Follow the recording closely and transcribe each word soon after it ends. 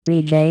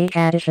DJ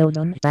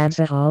Cadishildon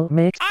Dancehall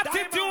Mix.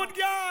 Attitude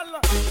girl.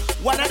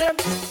 One of them,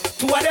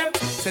 two of them,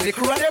 say the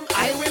crew of them,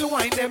 I will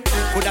wind them.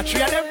 Coulda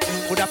three of them,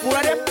 coulda four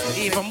of them,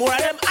 even more of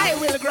them, I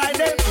will grind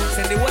them.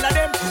 Send the whole of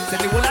them,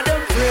 send the whole of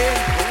them free.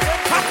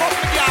 Pack up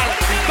the girl,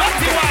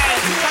 party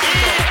wild.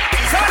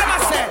 So what am I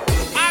say?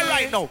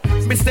 Alright now,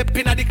 me step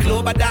in at the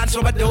club, I dance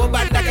over the door,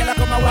 and the girl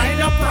come and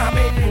wind up on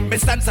me. Me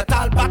stand so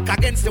tall back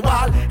against the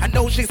wall, and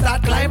now she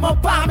start climb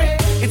up on me.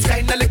 It's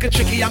kinda little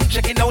tricky, I'm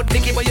checking out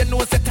Nicky, but you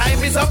know the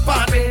time is up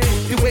on me.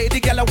 The way the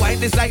girl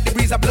wind is like the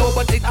breeze a blow,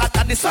 but it hot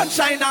and the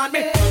sunshine on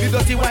me. The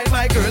dirty wine,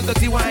 my girl,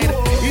 dirty wine.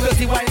 The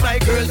dirty wine, my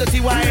girl, dirty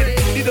wine.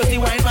 The dirty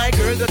wine, my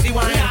girl, dirty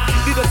wine.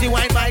 The dirty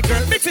wine, my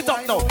girl, mix it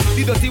up now.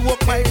 The dirty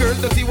walk, my girl,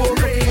 dirty walk.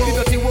 The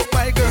dirty walk,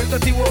 my girl,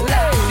 dirty walk.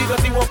 The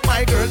dirty walk,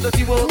 my girl,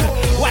 dirty walk.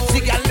 Watch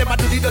the girl, them a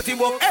do the dirty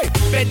walk. Hey,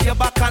 bend your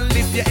back and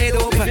lift your head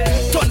up.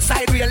 Turn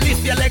sideways,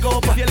 lift your leg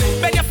up.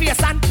 Bend your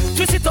face and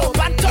twist it up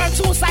and turn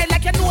two side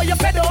like you know you're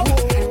fed up.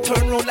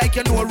 Turn round like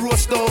you know a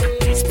roast dog.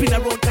 Spin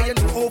around cause you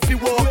know how to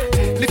walk.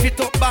 Lift it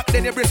up back,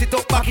 then you brace it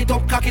up, back it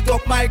up, cock it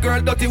up. My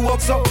girl, dirty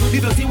walk, so do the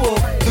dirty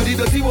walk, do the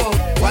dirty walk.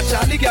 Watch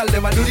all the girl,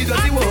 them a do the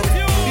dirty walk.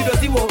 The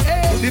dirty walk,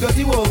 the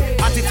dirty walk.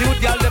 Attitude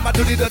girl, them a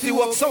do the dirty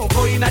walk. So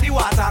go in the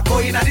water, go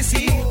in the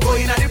sea, go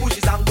in the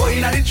bushes and go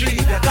in the tree.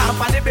 You camp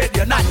on the bed,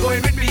 you're not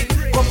going with me.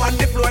 Go on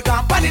the floor,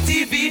 camp on the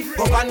TV.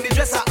 Go on the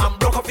dresser and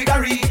broke up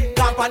figurine.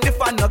 Camp on the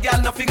fan, no girl,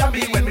 no figure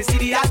me. When we see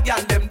the hot girl,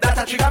 them that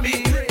a trigger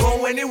me.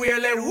 Go anywhere,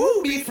 let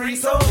woo be free.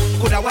 So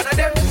coulda one of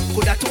them,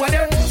 coulda two of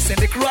them. Send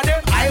the crew of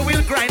them, I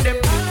will grind them.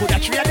 Coulda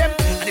three of them,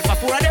 and if I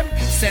four of them,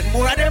 send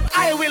more of them,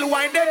 I will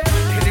wind them.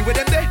 Anyway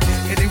them there,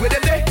 anyway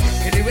them there,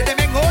 anyway them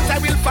hang out, I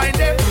will find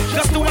them.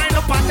 Just to wind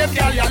up on them,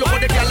 girl, you look how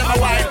the girl them a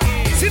wild.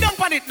 Sit down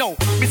on it now.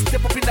 Me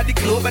step up in the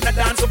club and I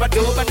dance over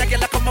dove and the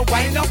girl come and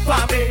wind up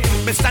on me.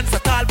 Me stand so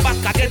tall back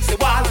against the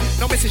wall.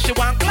 Now me see she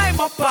want climb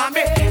up on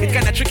me. It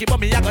kinda tricky, but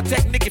me I got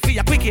technique for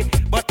ya quickie.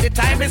 But the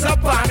time is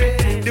up on me.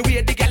 The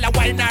way the girl a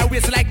wind her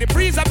waist like the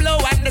breeze a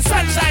blow and the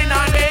sunshine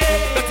on me.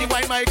 Dirty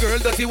wine, my girl,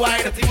 dirty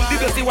wine. The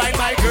dirty wine,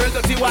 my girl,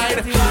 dirty wine.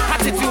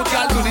 Attitude,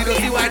 girl, do the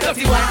dirty wine,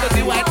 dirty wine,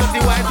 dirty wine,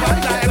 dirty wine, dirty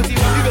wine. The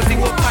dirty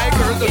walk, my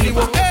girl, dirty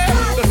walk.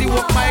 Dirty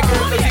walk, my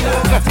girl, dirty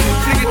walk.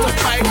 Fling it up,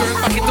 my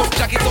girl, back it up,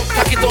 jack it up,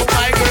 jack it up,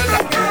 my girl.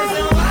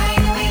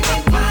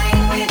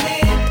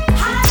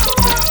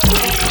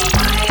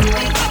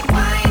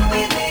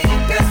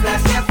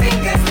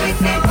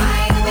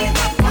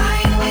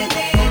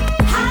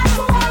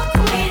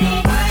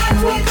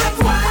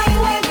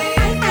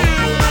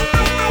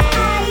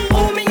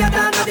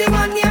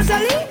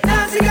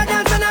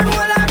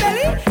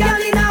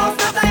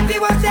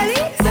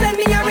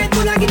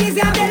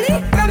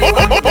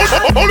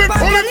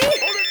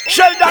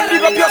 Sheldon,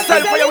 big up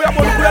yourself for your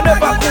money, you're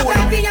never cool.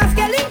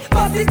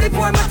 Boss is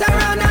before much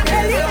around and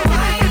belly.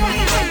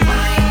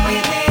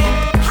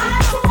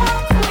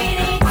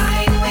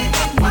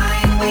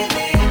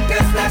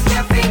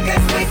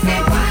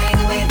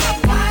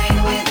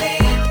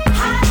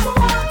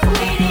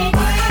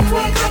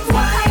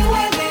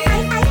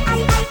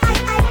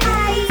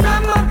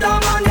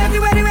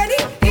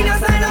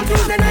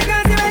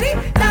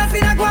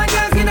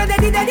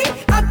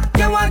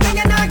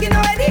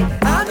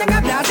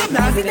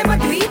 Them a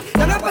tweet,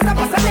 don't know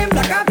pass them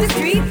black off the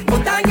street.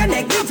 Put on your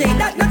neck, DJ,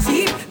 that not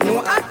cheap.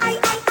 No, I. Wine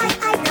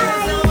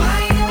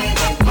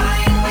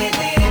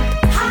with it,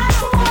 hard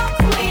to walk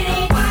with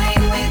it.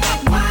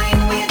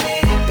 Wine with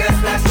it, girl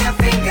splash your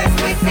fingers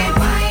with it.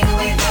 Wine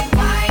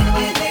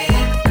with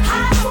it,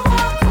 hard to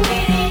walk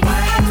with it.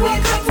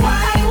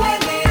 Wine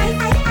with it.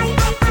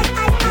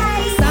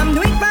 Some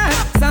do it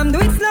fast, some do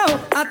it slow.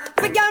 At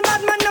the girl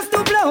bad man just to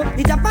blow.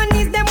 The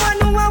Japanese them one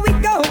know how we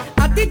go.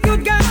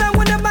 Attitude girls and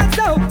wanna back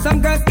so. Some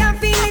girls can't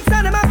feel it,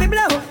 so them have to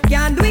blow.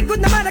 Can't do it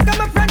good, no matter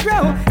come up front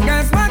row.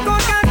 Girls walk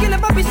out, can't kill a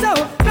puppy show.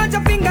 Clutch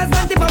your fingers,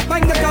 and tip up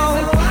on the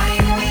go.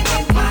 Wine with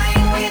it,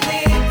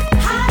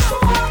 hard to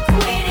walk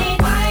with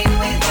it. Wine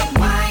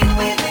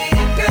with it,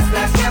 girls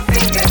splash your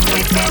fingers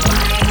with it.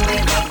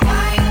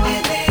 Wine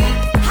with it,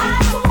 hard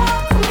to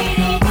walk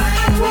with it.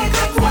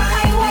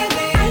 Wine with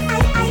it.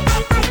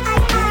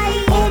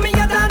 Oh, me a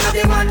dance with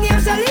the one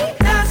named Shelly.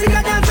 Dance, you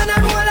dance and a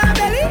roll her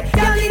belly.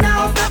 Girl in a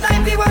house, no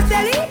time for what's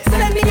Shelly.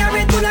 Send me a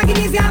Red Bull and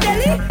Guinness your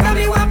belly. Come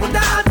me want put a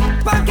hot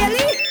pan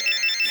Kelly.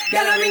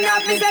 Girl a ring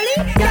off me belly.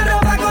 Girl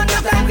over gun no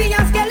time for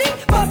your skelly.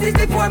 Bust this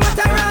before much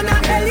around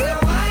and belly.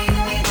 Wine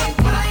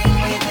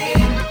with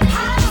it,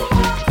 hard to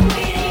walk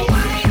with it.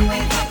 Wine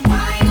with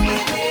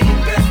it,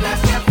 girl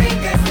splash your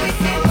fingers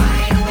with it.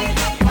 Wine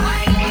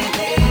with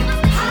it,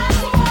 hard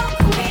to walk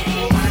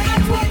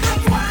with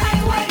it.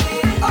 Wine with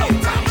it.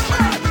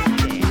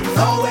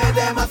 So where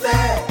them a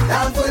say,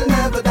 dance will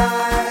never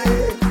die.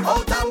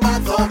 Out and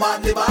bad, so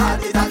badly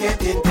bad, it a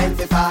get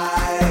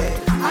intensified.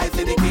 I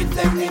see the kids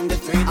them in the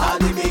street, all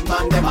the big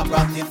man them a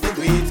practice the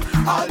tweets.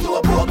 All do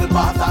a bogle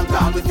pass and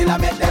crown, we still a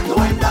make them do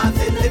him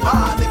dance in the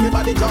bars.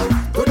 Everybody jump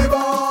to the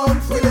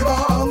bounce, Willy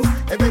bounce.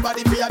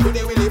 Everybody fear do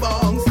the Willy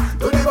bounce.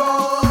 To the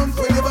bounce,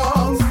 Willy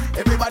bounce.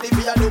 Everybody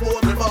fear do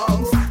bogle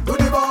bounce. To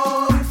the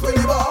bounce,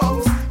 Willy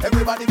bounce.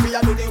 Everybody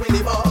fear do the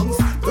Willy bounce.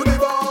 To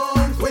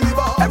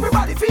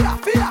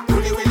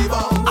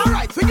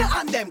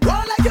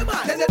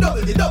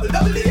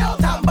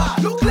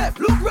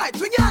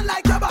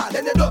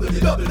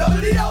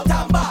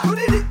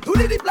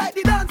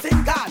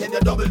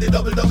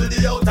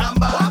the out and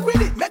back. Walk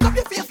with it, make up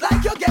your face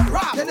like you get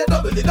robbed. Then you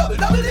double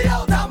the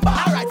out and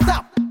back. Alright,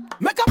 stop.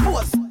 Make a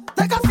pose,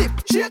 take a sip,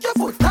 shake your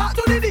foot, start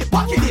to the dip,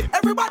 walk it.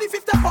 Everybody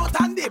 50 pounds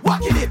and dip,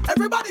 walk it.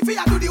 Everybody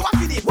fear do the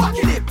walk it, walk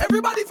it.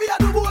 Everybody fear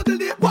do the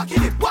dip, walk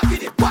it, walk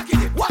it, walk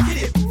it, walk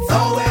it.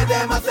 So where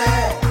them a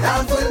say,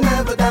 dance will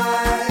never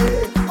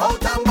die.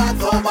 Out and back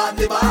so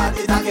badly bad,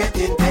 it a get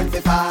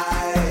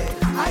intensified.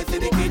 I see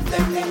the kids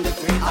them in the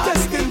street,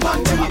 Testing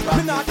one, two, me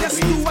not just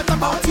do what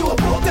about you.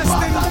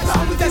 Testing,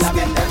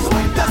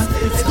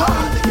 it's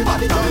gone.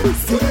 Everybody know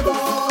it's to the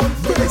bone.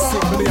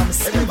 Basically, I'm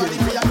saying Everybody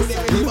fear do the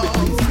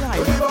bone.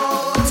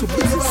 to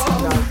business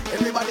now.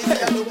 Everybody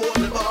fear do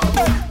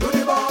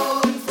the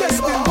bone.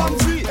 Testing 1,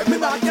 3, me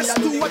not just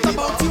do what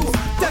about you.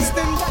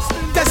 Testing.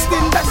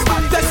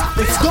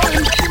 It's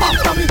going.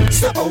 After me,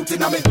 step out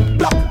in a me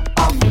black,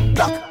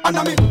 and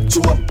a me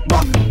chew up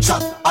back,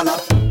 chat, a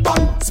lot,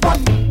 bang, spot,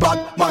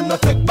 bad, man no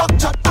take back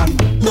chat, and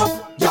no,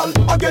 y'all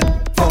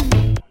again, from.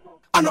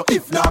 I know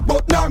if not,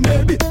 but now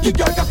maybe, you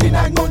girl got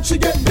 9 months, she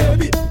get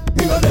baby,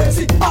 me no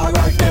lazy,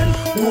 alright then.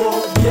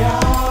 Whoa,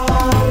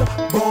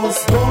 yeah,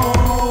 boss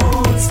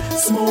guns,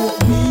 smoke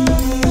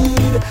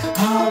weed,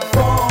 have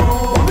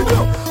fun.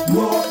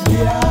 Whoa,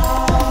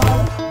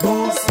 yeah,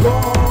 boss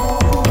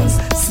guns,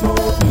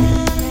 smoke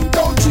weed,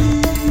 don't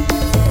cheat.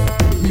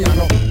 Me a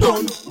no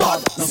done bad,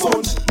 no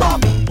sponge bag.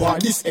 Why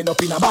this end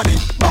up in a body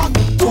bag?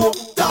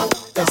 Total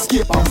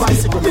escape on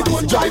bicycle. Me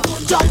don't drive.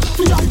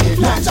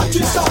 Line that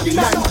you start the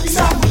line.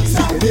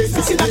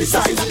 Missing at the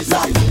side.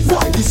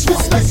 Why this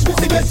useless?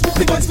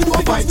 The guys we do a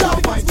fine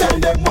job. Tell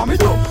them what me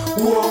do.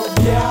 Whoa,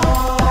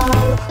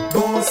 yeah,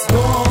 boss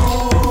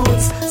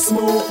guns,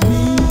 smoke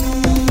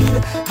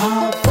weed,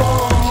 have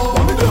fun.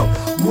 What me do?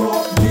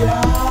 Whoa,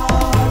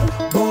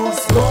 yeah,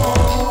 boss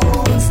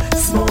guns,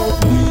 smoke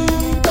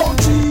weed, don't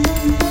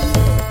cheat.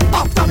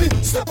 After me,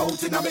 step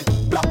out in a me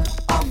black,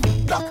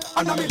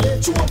 and a me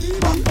let you up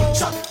back,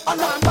 shot,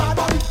 alarm, bad,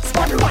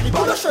 span the right,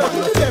 pull the shirt,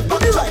 do the left, do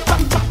the right,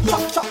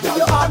 chop,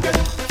 your hand,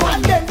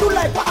 and then do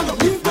like what I know,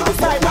 leave to the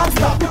side and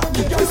stop.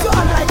 This your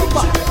hand like it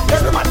back,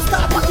 everybody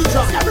start wacky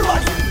drop,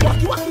 everybody.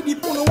 Wacky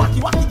deep, you know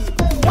wacky deep,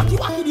 wacky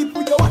deep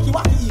with your wacky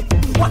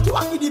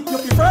deep, you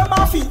prefer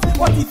my feet,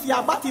 what if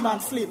your Batman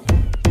slip?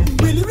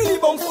 Willy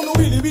bounce, you know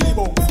Willy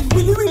bounce.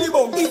 Willy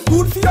bounce, it's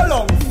good for your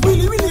lungs.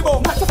 Willy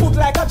bounce, catch your foot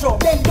like a drum,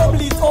 then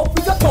double it up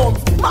with your thumbs.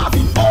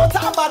 Marvin, out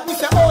and bad, we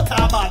say out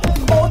and bad,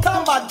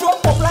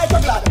 jump up like a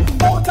glad.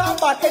 Out and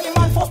bad, any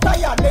man first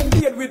tired, then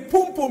deal with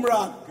pum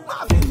rag.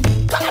 Marvin,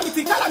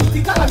 calamity,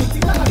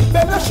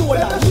 bend your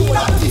shoulder, lean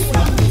on this.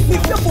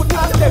 Lift your foot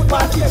and step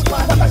back,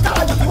 what a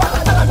calamity,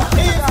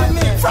 easy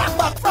me. Frag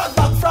back.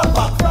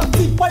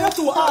 Tip by your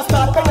 2 hours,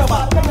 start bend your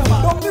back.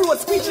 Down the road,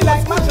 squeegee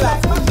like match.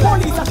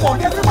 Police are come,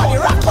 everybody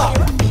rock back.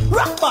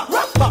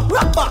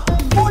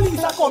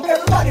 Police are come,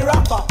 everybody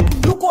rock back.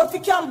 Look out for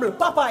Campbell,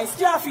 Popeye,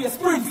 Scarface,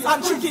 Prince,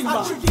 and Chicken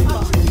Back.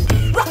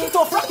 Rock it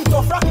off.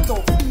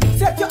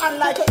 Set your hand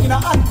like you're in a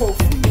handcuff.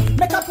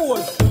 Make a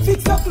pose,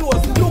 fix your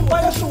clothes, look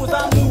by your shoes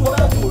and move your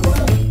toes.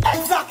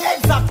 Exact.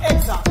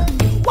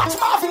 Watch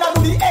Marvin and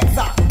do the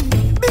exact.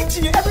 Big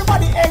G,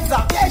 everybody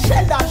exact. Yeah,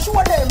 Sheldon,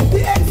 show them the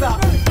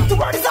exact. The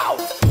word is out.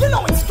 You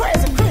know it's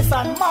crazy, Chris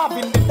and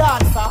Marvin the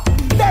dancer.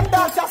 Them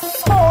dancers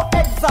so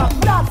exact.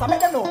 Dancer, make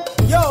them know.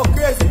 Yo,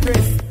 crazy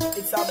Chris.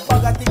 It's a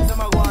bag of things I'm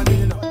going to do,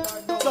 you know.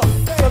 So we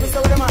say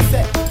what them a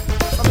say.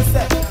 So we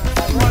say, I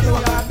want to know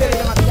what I'm belly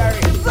them a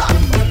carry. I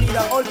need an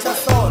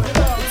ultrasound.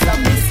 It's a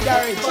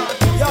miscarriage.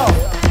 Yo,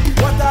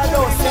 what are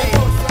those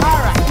saying?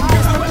 Alright,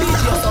 here's the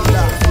DJ sound.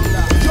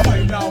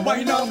 Why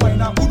now,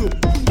 good.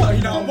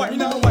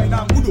 Why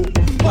now, good.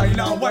 Why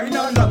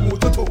now, la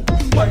moto.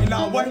 Why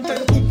now,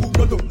 tell pum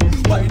pum do.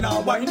 Why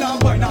now, come.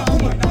 Why now,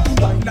 come.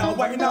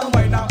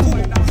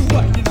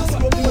 Why in a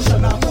slow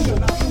motion, come.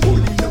 Pull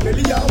in the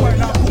belly, why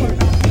now, come.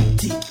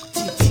 Tick,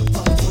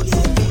 pam for the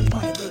head.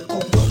 My girl,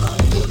 come down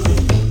and body.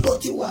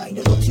 Don't you whine,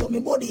 you don't show me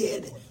body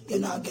head. You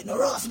not get no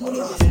Ross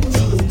money.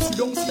 Sit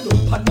down,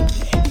 panic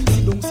there.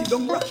 Sit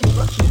down, rock it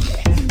there.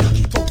 Cock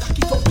it up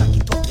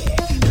there.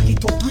 Cock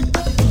it up with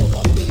attitude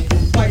up there.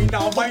 Why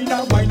now,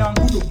 good. Why now,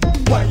 good.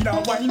 Why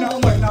now,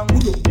 la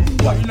moto.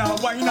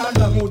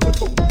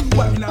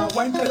 Why now,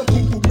 tell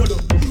pum pum do.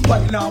 Why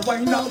now, come.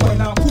 Why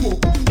now, come.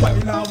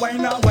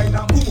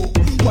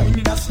 Why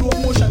in a slow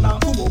motion, come up.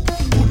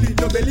 Pull in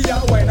the belly,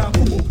 why now,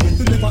 come up.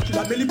 You never kill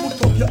a belly,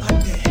 put up your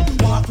hand there.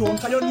 Walk round,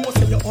 cause you know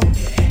say you're up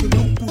there. You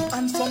look good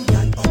and some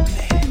girl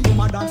ugly. Come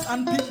a dance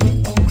and pick me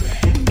hungry.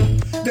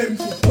 Them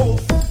foot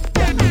off.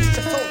 Them reach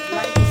just out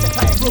like it's a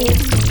time road.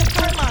 It's a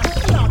time man,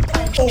 not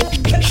time. Oh,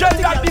 Shut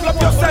that, big up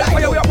yourself,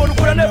 where you are going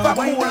to never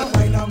cool.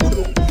 Why now,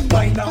 good.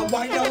 Why now, la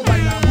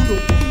moto.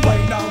 Why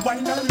now,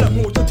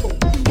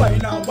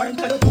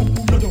 tell pum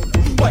pum do.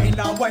 Why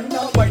now, come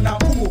up.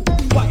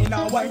 Why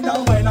now,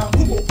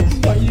 come up.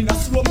 Why in a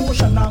slow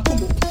motion, come up.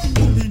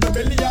 Pull in the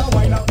belly,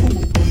 why now, come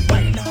up.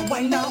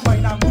 Why now,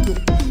 good.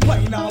 Why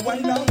now, good. Why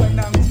now, la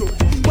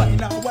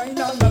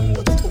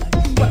moto.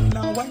 Why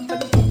now,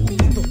 tell pum pum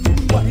do.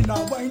 Why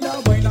now, come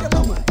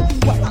up.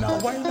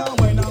 Why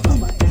now,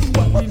 come up.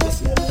 Why in a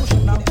slow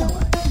motion, come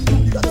up.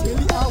 Pull in the belly,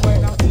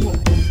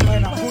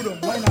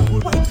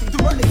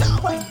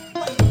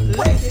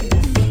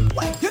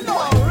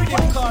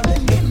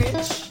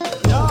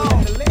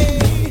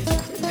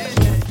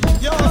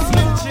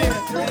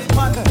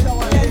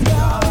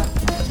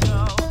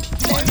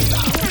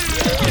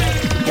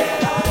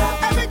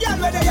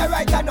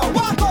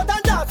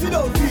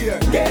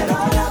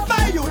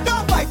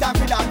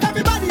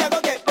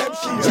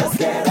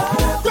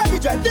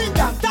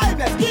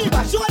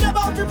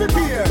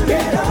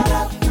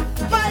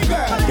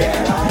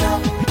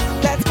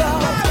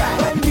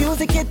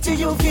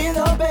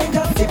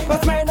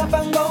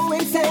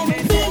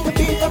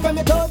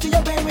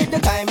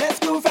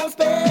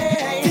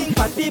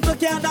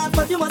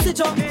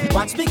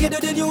 Watch Biggie do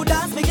the new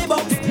dance, Biggie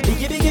bounce.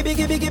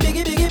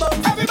 Biggie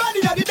bounce. Everybody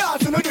at the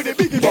dance, you know do the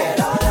Biggie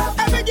bounce.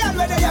 Every girl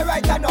when they are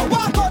right now,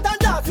 walk out and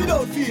dance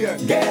without fear.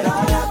 Get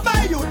up.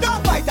 My you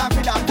don't fight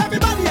after that.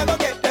 Everybody ever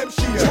get them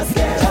sheer. Just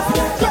get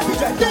up.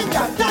 Represent, think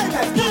and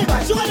timeless, give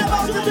and show them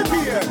how to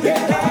prepare.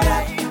 Get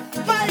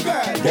up. My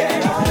girl.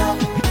 Get up.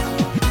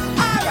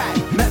 Alright.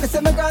 Let me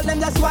see my girl, them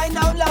just wind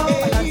down low.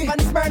 Hey.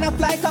 Dance on burn up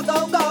like a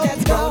go-go.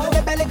 Let's go.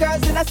 The belly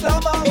girls in a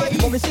slow-mo. Hey.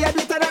 When we see a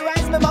glitter and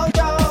rise, me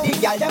mojo.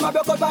 Y'all them a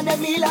broke out on them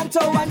meal and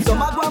toe. And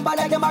some a go and bad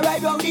like them a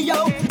ride round the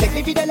yo. Take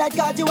me feet like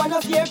cause you wanna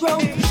fear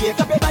ground. Shake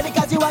up your body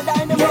cause you want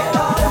die in the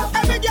road.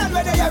 Every girl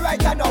when they are right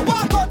now,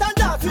 walk out and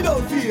dance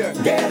without fear.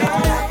 Get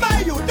up.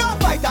 My you don't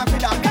fight after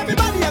that.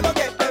 Everybody ever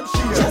get them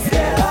sheer. Just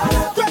get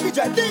up.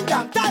 Represent, think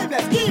and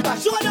timeless, give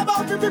and show them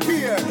how to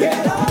prepare.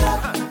 Get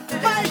up.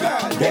 My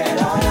girl. Get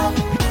up.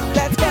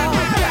 Let's go.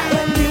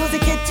 When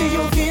music hits you,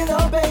 you feel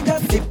no pain.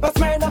 Just sip a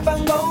Smirnoff up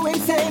and go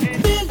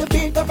insane. Feel the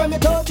beat go from your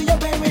toe to your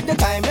brain with the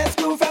timeless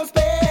groove from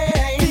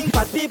Spain.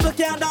 Fat people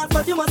can't dance,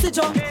 but you must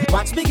jump.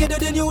 Watch Biggie do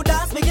the new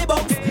dance, Biggie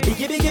bounce.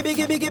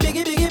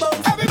 Biggie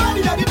bounce.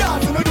 Everybody at the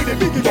dance, you know do the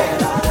Biggie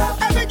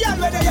bounce. Every girl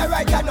when they are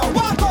right now,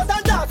 walk out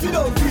and dance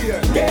without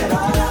fear. Get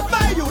up.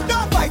 My you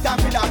don't fight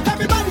after that.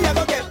 Everybody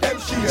ever get them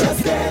sheer.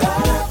 Just get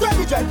up.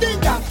 Represent,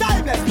 think and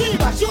timeless,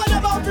 give and show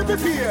them how to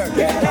prepare.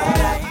 Get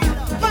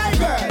up. My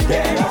girl.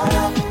 Get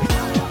up.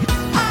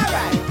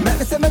 Alright. Let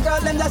me see my girl,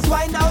 them just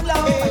wind down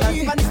low.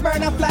 Dance on this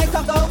burn up like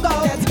a go-go.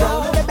 Let's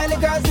go. The belly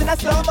girls in a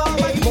slow-mo.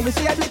 When we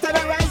see a glitter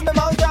and rise, me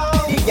mojo.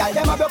 Y'all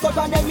them a broke out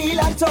on them meal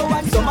and toe.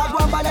 And some a go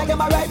and bad like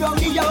them a ride round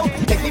the yo.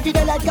 Take me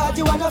feet like cause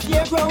you wanna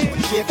fear ground.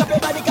 Shake up your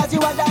body cause you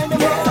want die in the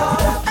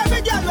road.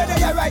 Every girl when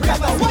they are right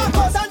now, walk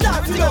out and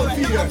dance without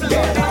fear.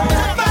 Get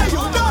up. My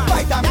you don't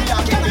fight after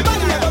that.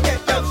 Everybody ever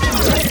get them fear.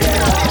 Get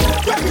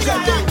up.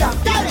 Represent, think and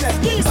timeless,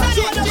 give and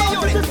show them how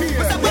to prepare.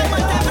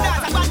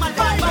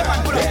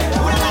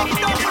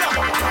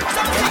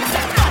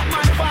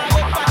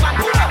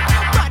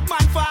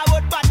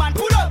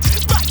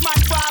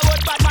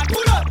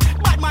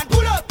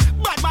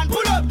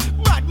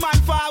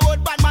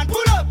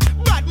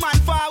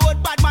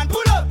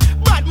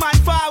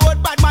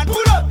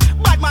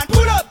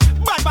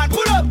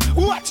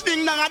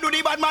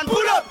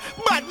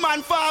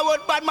 Forward,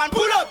 bad man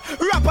pull up.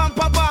 Rap and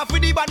pop off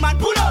with the bad man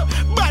pull up.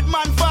 Bad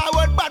man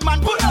forward, bad man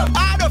pull up.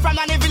 Harder from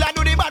an villa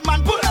do the bad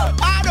man pull up.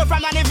 Harder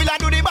from an villa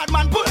do the bad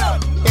man pull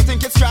up. You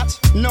think it's scratch?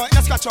 No,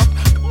 it's scratch up.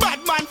 Bad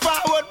man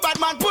forward, bad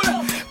man pull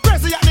up.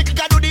 President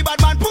Nickel do the bad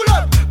man pull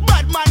up.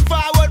 Bad man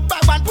forward,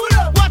 bad man pull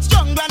up. Watch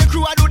Jungle and the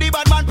crew do the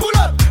bad man pull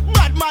up.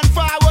 Bad man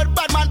forward,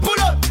 bad man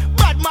pull up.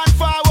 Bad man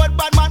forward,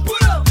 bad man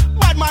pull up.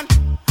 Bad man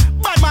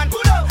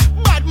pull up.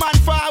 Bad man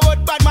forward,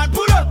 bad man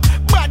pull up.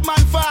 Bad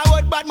man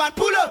forward, bad man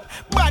pull up.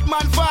 Bad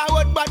man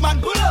forward, bad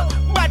man pull up.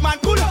 Bad man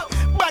pull up.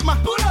 Bad man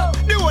pull up.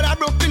 The whole of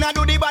Brooklyn I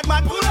do the bad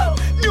man pull up.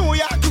 New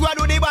York crew I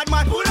do the bad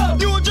man pull up.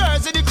 New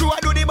Jersey the crew I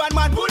do the bad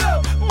man pull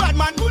up. Bad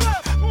man pull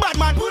up. Bad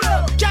man pull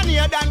up.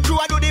 Canadian crew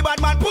I do the bad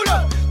man pull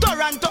up.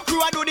 Toronto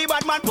crew I do the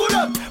bad man pull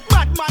up.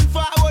 Bad man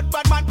forward,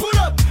 bad man pull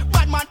up.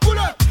 Bad man pull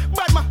up.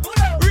 Bad man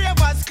pull up.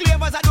 Ravers,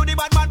 Clavers I do the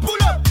bad man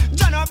pull up.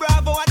 Jano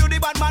Bravo I do the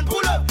bad man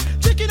pull up.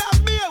 Chicken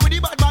and beer with the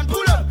bad man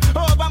pull up.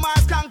 Obama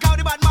Skank out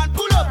the bad man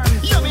pull up.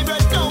 Yummy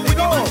bread down with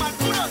the bad man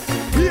pull up.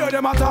 Hear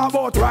them a talk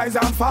about rise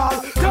and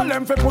fall. Tell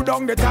them fi put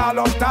down the tall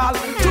of tall.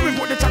 To me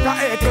put the chaka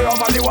 8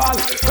 over the wall.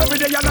 Every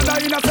day another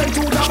innocent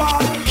to the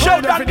ball.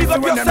 Sheldon, big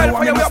up yourself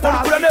for your way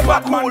about to never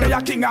Batman, they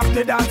a king of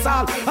the dance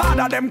hall.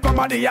 Harder them come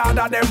and the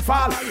harder them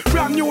fall.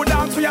 Brand new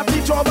dance for your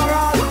teach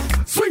overall.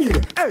 Swing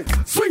it, hey,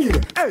 swing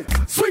it, hey,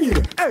 swing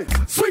it, hey,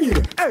 swing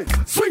it, hey,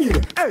 swing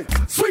it, hey,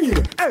 swing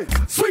it, hey,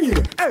 swing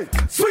it, hey,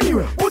 swing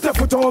it. Put a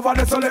foot over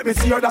there so let me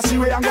see how that she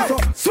way and go so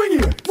swing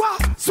it,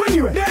 what?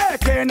 Swing it. The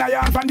AK in a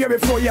yarn from there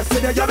before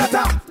yesterday. You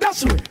better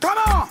dash it, come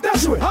on,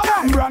 dash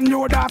it. Brand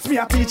new dance me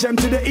a teach them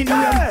to the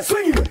Indian.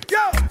 Swing it,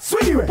 yo,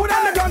 swing it. Put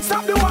on the gun,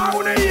 stop the war.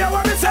 Wanna hear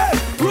what me say?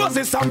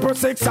 Roses, Sample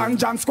 6 and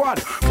John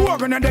Squad.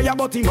 Morgan and they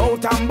about him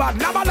out and bad.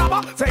 Laba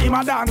laba, say him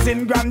a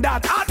dancing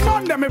granddad. At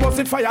Monday me bust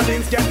it fire,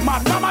 things get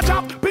mad. Mama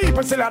chop,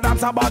 people still a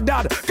dance about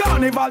dad.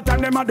 Carnival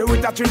time them a do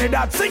it a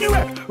Trinidad. Sing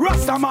it,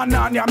 Rasta man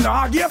and yam no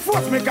argue.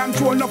 Force me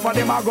control, enough of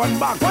them a gun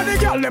back. When the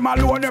girl them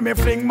alone, them me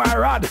fling my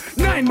rod.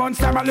 9 months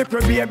time a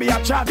little baby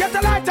a chat. Get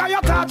a light on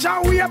your touch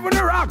and we have on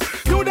the rock.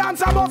 You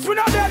dance about we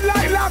not dead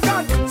like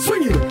Lagan.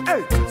 Swing it,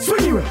 hey,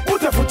 swing it.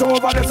 Put a foot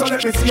over there so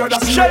let me see how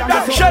that's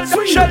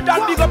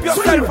Sheldon, big up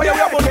yourself for your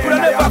way about to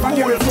never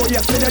cool.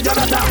 Yesterday,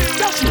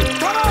 dash it,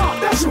 come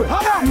on, dash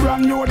it.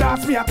 Brand new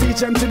dance me a teach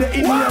them to the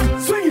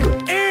Indian. Swing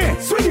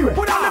it, swing it.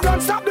 Put on the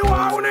gun, stop the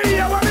war. Wanna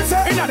hear what me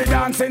say? Inna the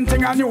dancing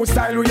thing, a new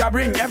style we a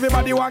bring.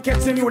 Everybody want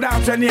catch the new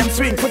dance when name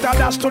swing. Put a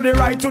dash to the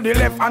right, to the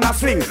left, and a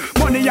swing.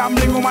 Money and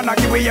bling, woman a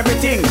give away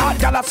everything. Hot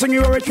gal a swing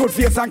you with good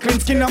face and clean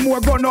skin. No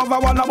more gun over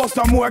one, a bust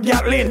no more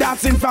Gatling.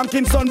 Dancing from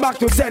Kingston back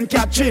to St.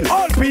 Catherine.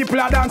 All people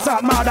are dancing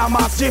at mad and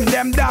mass gym.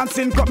 Them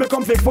dancing cup me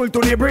comfy full to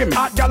the brim.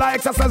 Hot gal a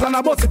exercise and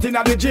a bust it in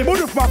at the gym.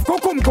 Uduf puff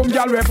come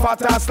gal we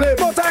fat and slave.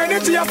 But I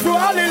energy a flow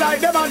all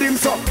like them and them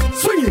so.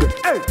 Swing it,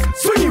 hey,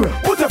 swing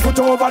it. Put a foot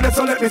over there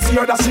so let me see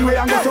how that's the way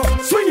I'm going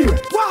to. Swing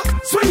it, what?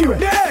 Swing it.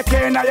 The AK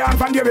in a yarn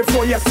from there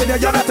before yesterday.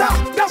 You better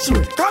dash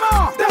it, come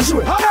on, dash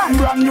it. How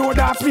brand new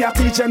dance me a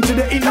teach them to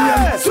the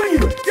Indian.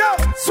 Swing it,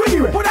 yeah,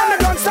 swing it. Put on the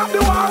gun, stop the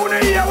war, I wanna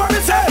hear what me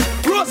say.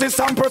 Rosie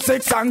Sample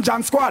 6 and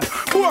John Squad.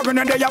 Born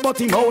in there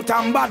but him out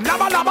and bad.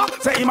 Laba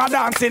laba, say him a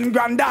dancing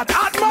granddad.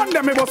 Hot man,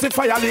 them me bust it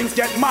fire links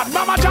get mad.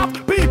 Mama chop,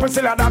 people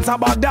still a dance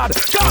about dad.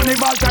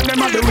 Carnival time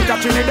them a do it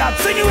at Trinidad.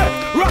 Sing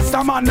it,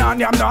 Rasta man and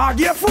yam no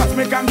argue. Force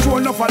me control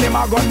enough of them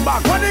a gun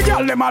back. When the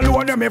girl them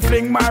alone, them me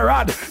fling my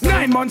rod.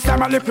 9 months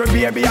time a little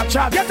baby a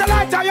chat. Get a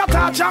light on your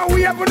touch and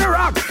wave on the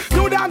rock.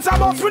 You dance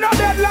about we not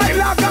dead like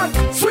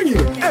that. Swing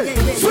it,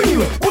 hey,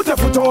 swing it. Put a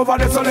foot over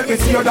there so let me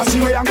see how that's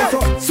the way I'm going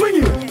to.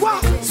 Swing it,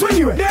 what?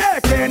 Swing it. The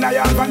AK in a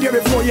yarn from there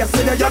before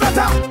yesterday. You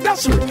better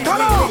dash it,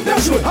 come on,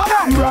 dash it.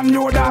 How brand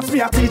new dance me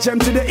a teach them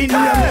to the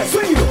Indian.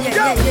 Swing it,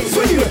 yeah,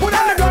 swing it. Put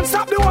on the gun,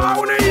 stop the war, I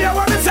wanna hear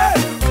what me say.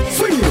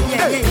 Swing it,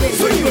 hey,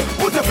 swing it.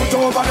 Put a foot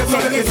over there so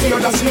let me see how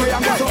that's the way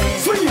I'm going to.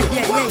 Swing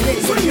it, what?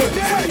 Swing it.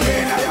 The AK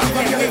in a yarn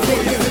from there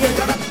before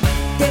yesterday.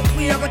 Take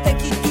me, I go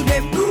take it to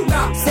them.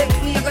 Set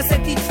me, I go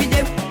set it for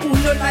them. Who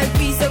no like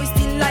me, so we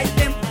still like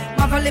them.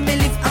 Marvel me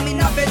live, I'm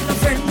in a bed, no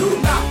friend.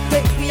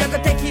 Take me, I go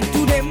take it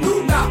to them.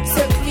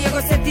 Set me, I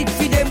go set it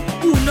for them.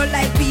 Who no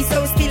like me,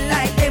 so we still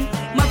like them.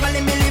 Marvel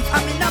me live,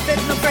 I'm in a bed,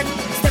 no friend.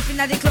 Stepping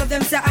at the club,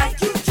 them say I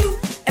you.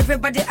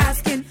 Everybody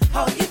asking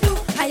how you do.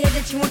 I hear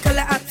that you want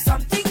color up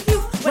something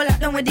new. Well, I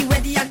done with the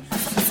wedding and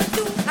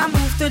I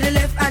move to the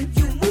left and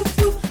you move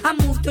too. I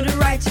move to the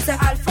right, she say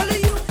I'll follow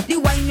you. The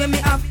wine when me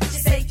up, she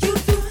say you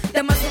too.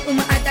 Them must be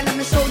my eye, let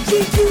me show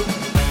you.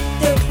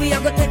 Take we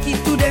are gonna take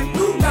it to them.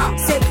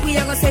 Set we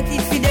are gonna set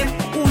it for them.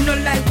 Who no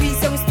like we,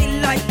 so we still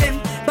like them.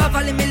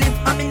 Bavali me live,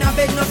 I'm in a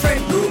bed, no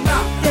friend.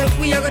 Take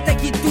we are gonna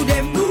take it to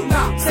them.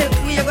 Set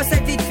we are gonna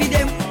set it for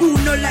them. Who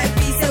no like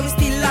we, so we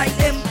still like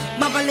them.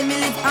 Bavali me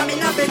live, I'm in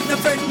a bed, no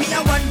friend. Me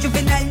a one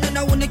juvenile, no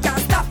no one can't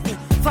stop me.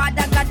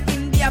 Father got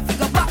India,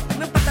 figure back.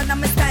 Me pattern on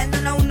my style,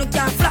 no one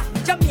can't flop.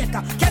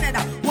 Jamaica,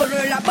 Canada, world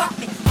about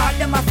me. All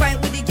them a fight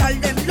with the girl,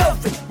 them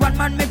love it. One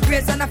man me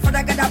praise and a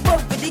father got a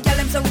bug with the girl,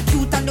 them so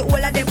cute and the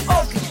whole of them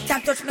ugly.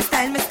 Can't touch my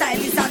style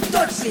is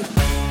untouchable.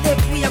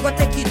 Take me, I go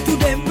take it to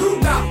them.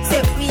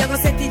 Take me, I go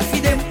set it for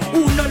them.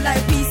 Who no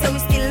like me, so we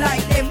still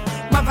like them.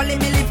 Marvel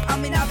me live,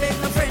 I'm in a bed,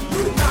 no friend.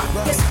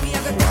 Take me, I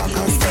go take it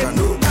to them.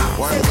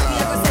 Take me,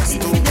 I go set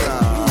it for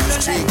them. Who no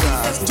like me,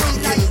 so we still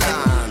like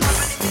them.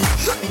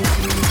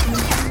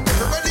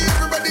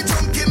 Everybody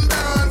junkin'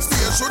 dance.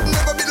 There should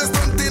never be the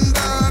stunting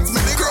dance.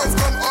 Many girls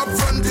come up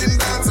fronting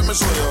dance. Let me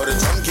show you how the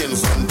junkin'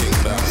 something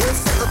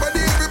dance.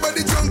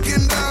 Everybody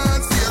junkin'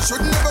 dance. There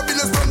should never be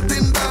the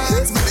stunting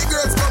dance. Many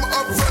girls come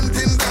up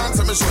fronting dance.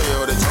 Let me show you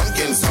how the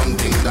junkin'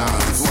 something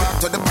dance. Walk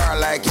to the bar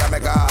like you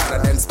make a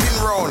harder, then spin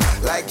round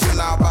like you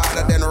now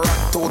bother, then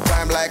rock 2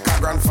 times like a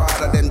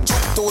grandfather, then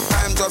jump 2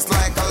 times just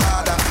like a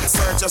ladder.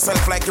 Search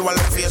yourself like you a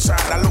look for your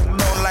shoulder. Look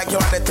down like you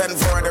are the 10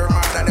 for the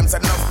remainder. Them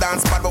said enough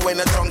dance bad, but when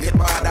the drunk hit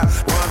harder.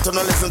 Want to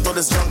no listen to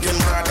this drunken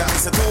brother.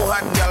 It's a 2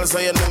 hot girl, so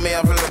you know me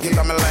have a look it.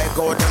 I'm like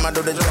how them I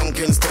do the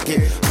drunken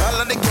sticky.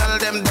 All of the girl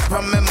them dip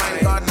on my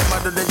mind. God them I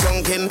do the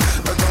junkin',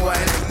 but the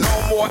wine. No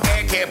more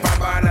AK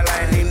pop on the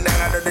line. In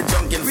there I do the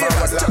junkin'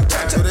 forward long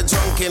time. To the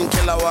junkin'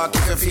 killer walk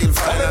if you feel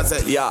fine. I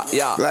say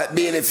yeah, like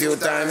being a few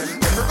times.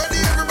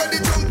 Everybody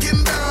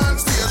junkin'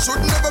 dance. There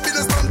should never be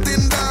the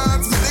stunting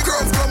dance. Many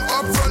girls come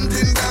up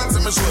fronting dance.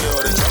 Let me show you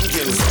how the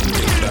junkin'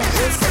 something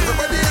dance.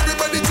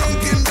 Everybody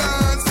junkin'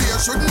 dance. There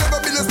should never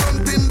be the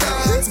stunting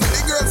dance.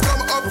 Many girls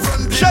come up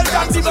fronting dance. Shut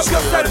down, keep up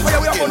yourself for you,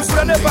 we are going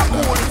to never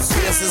cool.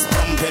 Space is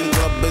pumping,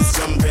 club is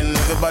jumping.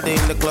 Everybody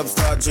in the club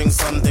start drink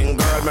something.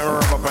 Girl, me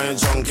rub up and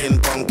junkin',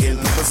 pumpkin.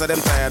 People say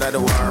them tired of the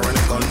war and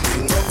the gun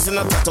thing. Thugs in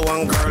a tattoo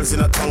and girls in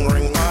a tongue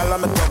ring. All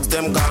of my thugs,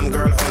 them gone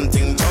girl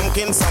hunting.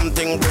 Junkin'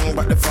 something, bring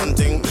back the fun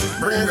thing.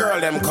 Bring girl,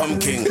 them come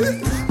king.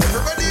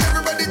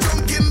 Everybody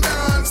junkin'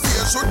 dance.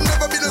 There should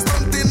never be the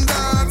stunting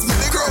dance.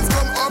 Many girls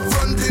come up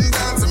fronting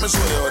dance. Let me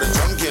show you how the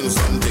junkin'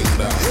 something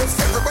dance.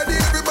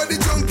 Everybody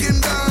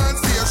junkin' dance.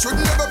 There should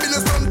never be the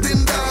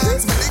stunting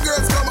dance. Many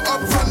girls come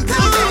up fronting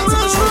dance.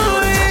 Let me show you how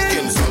the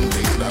junkin'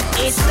 something dance.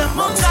 It's the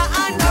Munga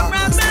and the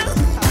Rebel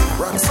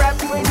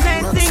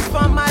representing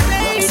for my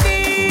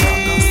lady.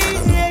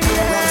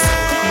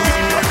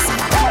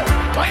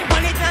 Why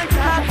on it and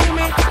talk to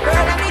me?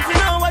 Girl, I need to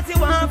know what you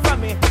want from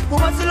me. Who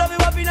wants to love you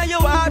up in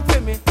your heart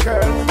for me?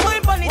 Girl,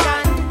 wine on it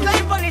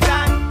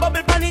and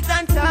bubble on it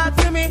and talk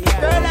to me.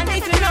 Girl, I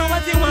need to know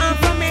what you want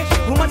from me.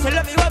 Who wants to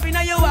love you up in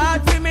your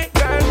heart for me?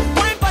 Girl,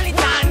 wine on it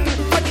and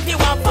what if you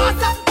want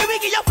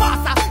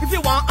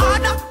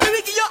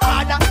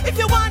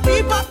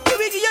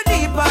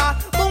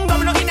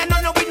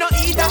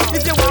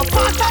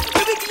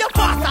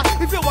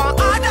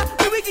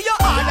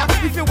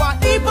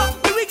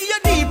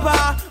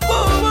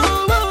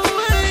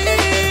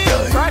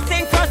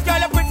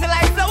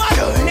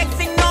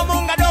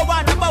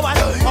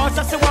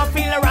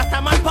the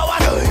Rasta man power.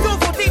 2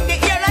 foot in the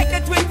air like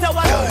the Twin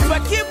Tower. So I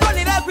keep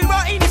running like we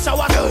were in the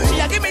shower. She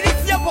a give me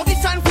this your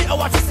position for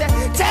hour. She say,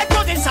 take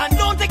position,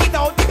 don't take it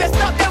out. If you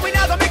stop there, we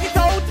never make it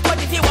out. But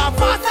if you want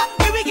faster,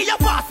 we will give you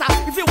faster.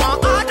 If you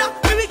want harder,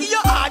 we will give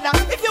you harder.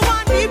 If you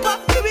want deeper,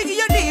 we will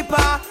give you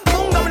deeper.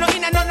 Munga we no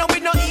in and no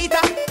with no eater.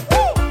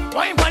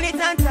 Wine on it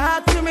and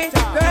talk to me.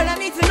 Girl, I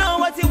need to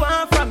know what you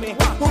want from me.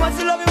 Who wants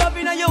to love you up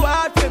in your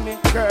heart for me?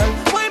 Girl,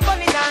 wine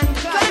on it and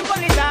climb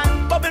on it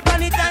and bubble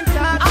on it and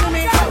talk to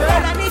me.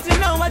 Girl, I need to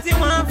know what you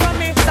want from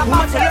me. Who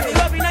wants to love you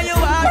up in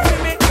your heart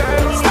for me?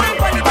 Girl, wine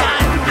on it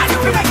and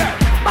do it, girl.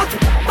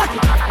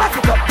 Back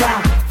it up, yeah.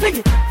 Fling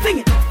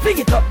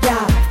it up,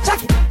 yeah.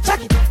 Jack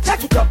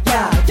it up,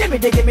 yeah. Gimme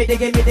the.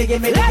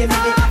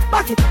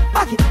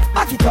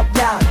 Back it up,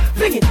 yeah.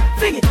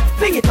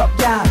 Fling it up,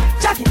 yeah.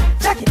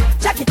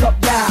 Jack it up,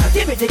 yeah.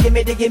 Gimme the.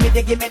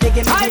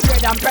 I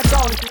grade and press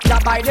on,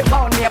 that by the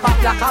pound. Me about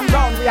black and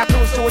brown, we are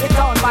close to the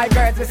town. My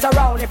girls we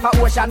surround, if a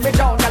ocean we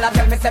drown. Y'all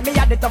tell me say me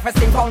had the toughest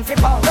thing pound for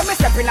pound. When me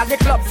step in at the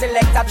club,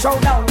 select a throw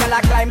down.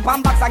 Y'all climb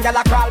pan box and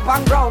y'all crawl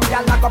pan ground.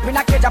 Y'all lock up in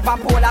a cage up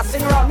and pole a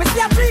sing round. Me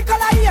see a 3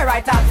 color here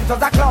right as it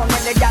was a clown.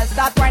 When the girls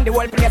start wine, the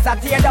whole place a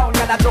tear down.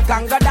 Y'all took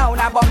and go down,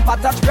 a bumper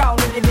touch ground.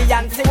 With the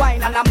Beyonce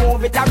wine and I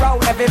move it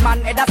around. Every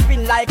man head a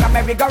spin like a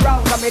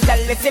merry-go-round. So me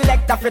tell the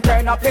selector to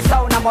turn up the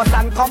sound. I must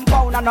and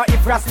compound and not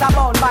if rasta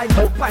bound. My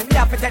book and me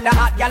have to tell the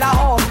hot gal a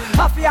home.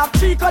 If you have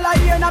 3 color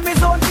here in my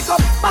zone, pick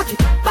up. Back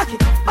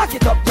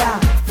it up, yeah.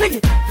 Fling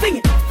it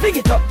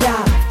up,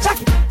 yeah.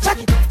 Jack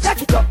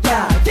it up,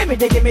 yeah. Gimme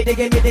the.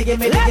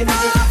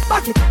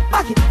 Back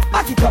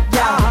it up,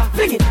 yeah.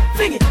 Fling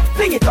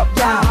it up,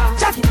 yeah.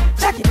 Jack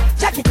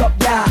it up,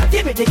 yeah.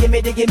 Gimme the.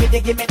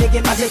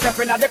 As you step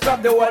in at the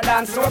club, the whole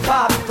dance so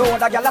fast. So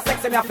the gal a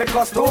sexy me have to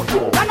cost too.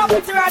 And I'm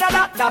pretty rather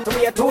that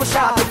way too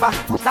sharp. If I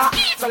start,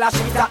 so la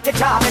she at the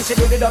top. When she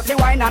do the dirty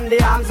wine and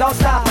the arms out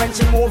start. When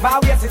she move her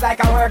waist, it's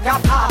like a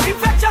workout art.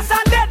 Infectious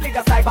and deadly,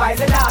 just like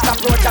poison dart.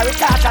 Approach her with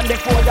touch and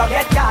before you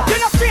get caught. You're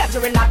not straight,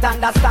 you will not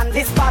understand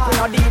this part. We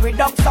no deal with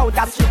dogs out,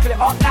 that's strictly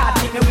up north.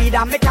 Keep me weed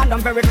and me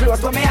condom very close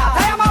to me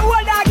heart. I am a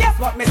older guess,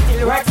 but me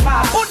still work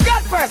smart. Put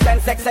God first, then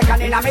sex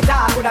second in a me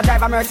talk. Could I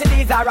drive a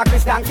Mercedes or a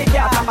Christian Kit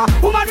Kat? I'm a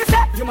woman who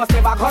said, you must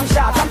never come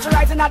short. Come to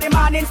rising at the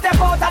morning, step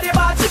out of the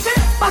bar. She say,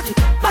 back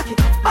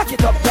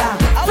it up, yeah.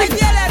 Fling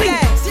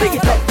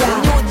it up,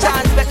 yeah. New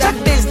chance, better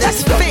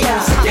business, fix.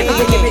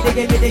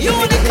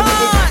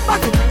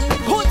 Unicorn.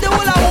 Put the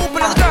hula hoop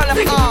in the girl of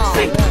arm.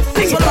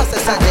 So lost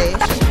us a day.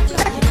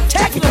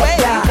 Take it away.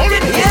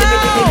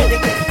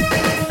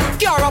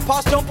 Gear up,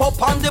 pass, jump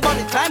up on the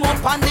body, climb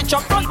up on the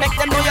truck, front, make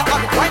them know you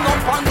have it. Climb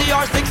up on the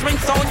R6 ring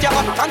sound, you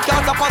have it. And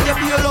count up on the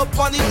wheel up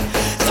on it.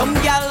 Some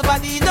gal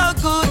body no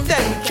good,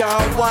 them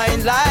can't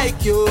whine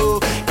like you.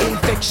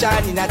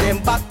 Infection in a them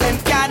back, them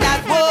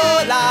cannot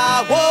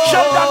hula hoop.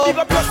 Shut down, big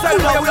up yourself.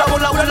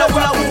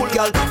 Hula hoop,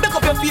 girl. Make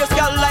up your face,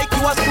 girl, like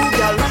you a school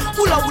girl.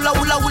 Hula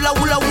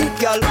hoop,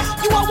 girl.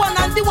 You are one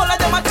and the whole of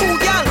them are 2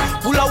 girl.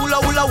 Hula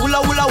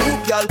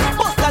hoop, girl.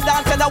 Bust a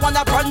dance and I want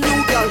a brand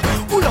new girl.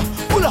 Hula.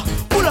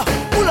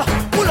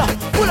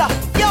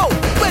 Yo,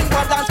 when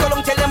we dance, go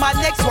long, tell them our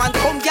next one.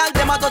 Come, girl,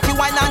 them a dirty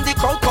wine and the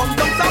crowd come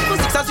down. Sound to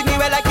 6 and sing me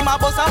well like him a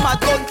bus and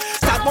mad gun.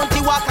 Start Monty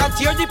walk and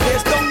tear the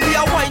place down. We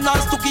a wine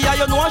and stooky,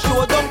 you know a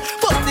show down.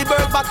 Bust the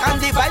bird back and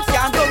the vibes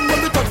can't done.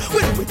 When we touch,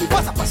 with the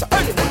passa,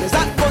 early mornings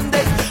and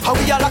Mondays. How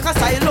we are like a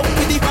silent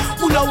with the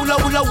hula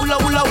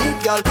hoop,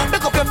 girl.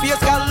 Make up your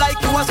face, girl,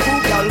 like you a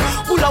school girl.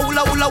 Hula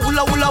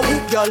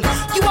hoop, girl.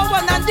 You are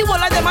one and the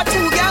whole of them are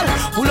 2 girl.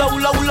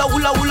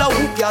 Hula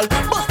hoop, girl.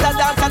 Bust a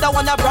dance and I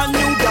want a brand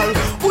new girl.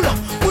 Hula.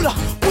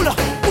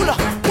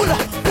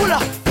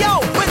 Yo,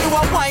 when you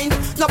are wine,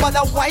 no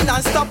bother wine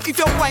and stop. If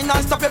you wine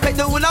and stop, you make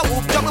the hula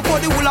hoop drop. Before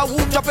the hula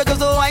hoop drop, you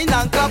just wine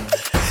and clap.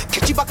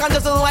 Catch you back and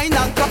just wine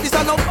and clap. This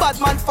a no bad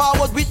man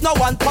forward with no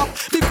one pop.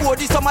 Before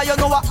the summer, you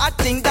know a hot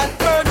thing that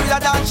burn with a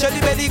dance, Shelly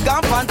belly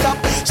gone on top.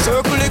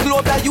 Circle the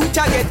globe that you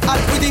can get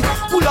hot with the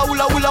hula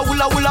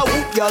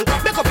hoop, girl.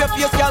 Make up your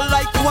face, girl,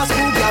 like you a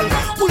school girl.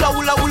 Hula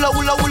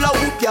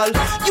hoop, girl.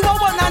 You are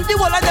one and the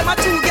whole of them are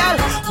 2 girl.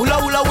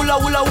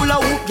 Hula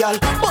hoop, girl.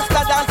 Bust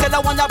a dance and I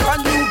want a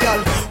brand new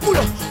girl.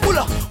 Hula.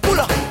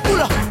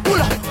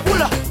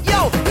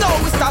 Yo, now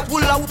we start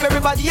hula hoop,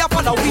 everybody up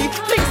on a week.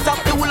 Mix up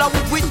the hula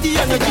hoop with the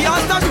energy.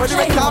 And start for the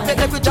red carpet,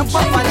 every jump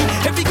up on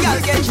it. Every girl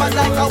get fun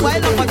like a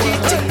wild up a G.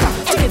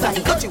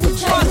 Everybody got you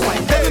with fast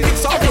wine. Every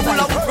mix up the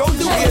hula hoop round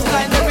the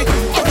waistline.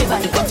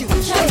 Everybody got you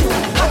with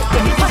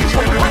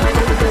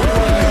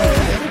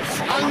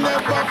I'll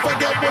never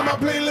forget when I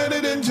played Let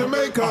It in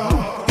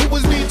Jamaica. It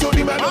was me,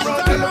 Tony Man,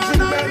 around the love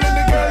man, and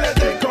the girl that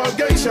they called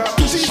Geisha.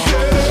 She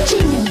said,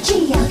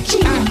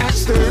 I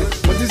asked her,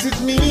 what does it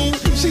mean?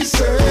 She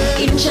said,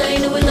 in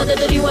China we know the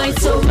dirty wine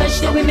so much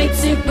that we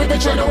mix it with the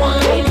China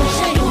wine.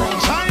 China wine,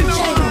 China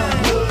wine,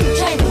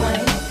 China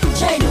wine,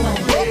 China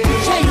wine,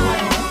 China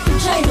wine,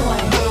 China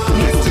wine.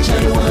 Mix the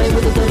China wine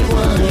with the dirty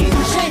wine.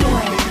 China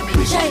wine,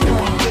 China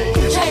wine,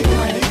 China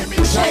wine,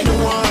 China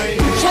wine,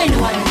 China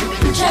wine,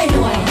 China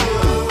wine.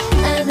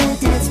 And the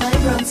dance might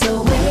run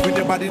so well. With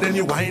your body, then and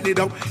you wind it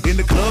up. In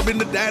the club, in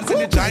the dance, and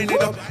you join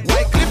it up.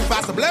 White clip,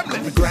 pass a blem,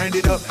 let me grind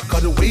it up.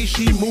 Cause the way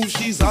she moves,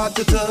 she's hard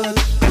to touch.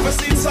 Never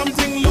seen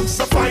something look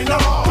so fine.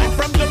 Went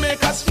from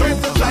Jamaica straight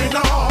to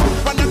China.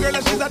 From the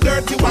girl, she's a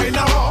dirty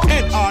whiner.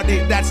 And all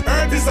day, that's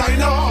her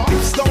designer.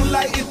 Hips don't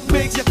like it,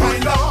 makes you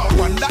kinda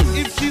wonder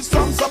if she's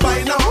from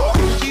Sabina.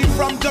 If she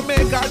from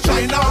Jamaica or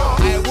China,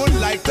 I would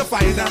like to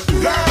find her.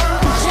 Girl,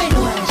 China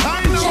wine,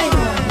 China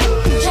wine,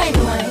 China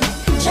wine,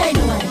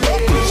 China wine,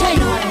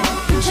 China wine,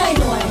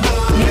 China wine.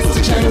 Next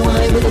to China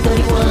wine with a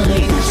dirty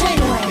wine.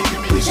 China wine,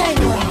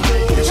 China wine,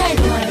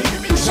 China wine,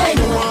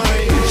 China wine,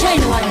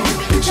 China wine,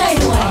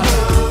 China wine.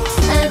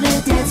 I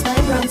will dance my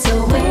bronze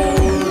away.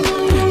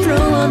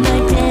 Throw on my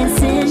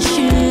dancing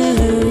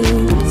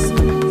shoes.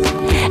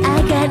 I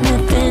got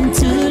nothing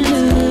to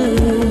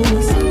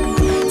lose.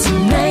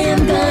 Tonight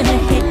I'm gonna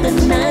hit the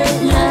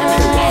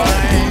nightlife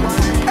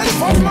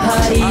and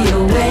party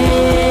away.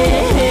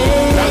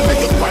 I'll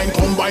make you wine,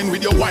 combine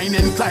with your wine,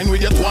 incline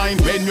with your twine.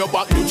 Bend your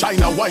back to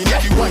China wine.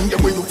 Yeah, the wine the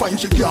way you find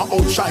she can't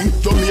outshine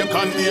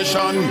Jamaican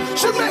Asian.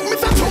 She make me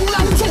say chung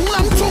lang, chung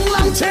lang, chung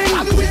lang ting.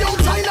 And we don't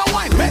China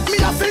wine, make me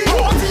a sing.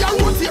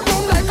 Rotate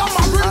round like a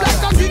marble,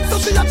 like a geek to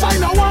see a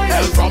China wine.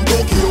 Hell from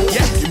Tokyo,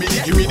 yeah,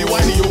 give me the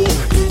wine yo.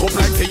 Up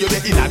like say you the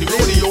inna the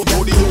rodeo,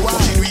 so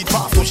she do it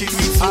fast, so she do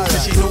it slow. So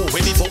she know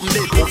when it's open,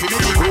 they go for me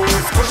to go.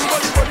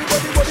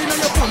 Body na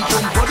your pum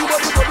pum, body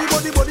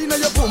na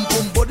your pum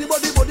pum, body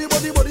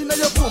na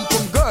your pum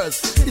pum, girls.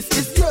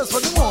 It's yours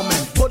for the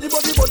moment. Body na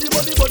your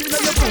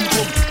pum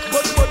pum,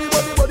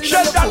 body.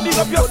 Shut down, dig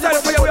up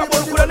yourself for your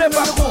body, could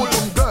never cool.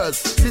 Girls,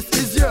 this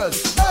is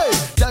yours. Hey,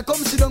 girl,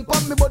 come sit down,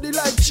 pump me body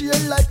like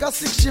chain, like a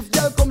 6-shift.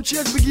 Girl, come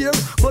change the gear.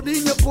 Body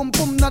in your pum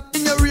pum, not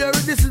in your rear.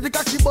 This is the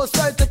cocky bus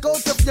I take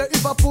out of here.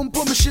 If a pum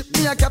pum ship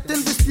me a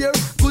captain this year.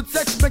 Good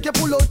sex make you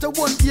pull out a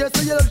one ear.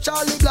 So you love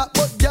Charlie Black,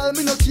 but girl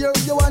me no care.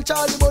 You want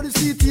Charlie body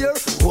seat here.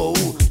 Whoa,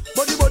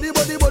 body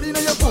na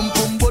your pum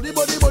pum. Body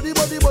na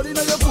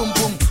your pum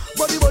pum.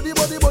 Body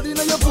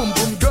na your pum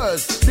pum.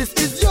 Girls, this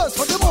is yours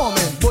for the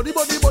moment. Body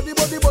na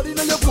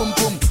your pum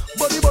pum.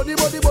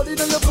 Body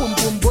na your pum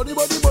pum. Body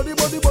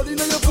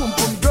na your pum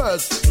pum.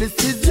 Girls, this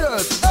is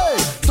yours. Hey,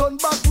 turn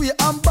back way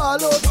and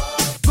ball out.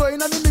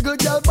 Going on the middle,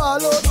 girl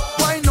ball out.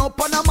 Wine up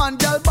on a man,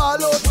 girl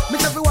ball out. Me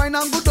say fi wine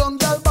and go down,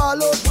 girl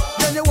ball out.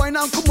 Then you wine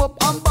and come up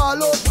and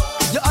ball out.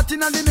 You hot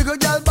in on the middle,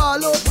 girl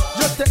ball out.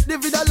 Just take the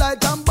video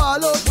light and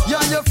ball out. You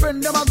and your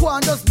friend them a go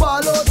and just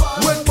ball out.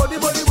 When body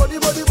na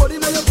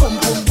your pum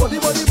pum. Body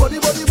na your pum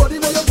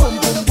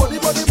pum.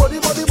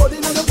 Body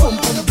na your pum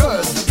pum.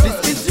 Girls, this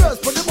is yours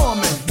for the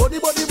moment. Body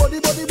na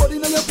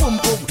your pum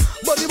pum.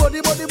 Body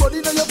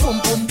na your pum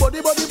pum. Body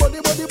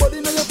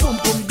na your pum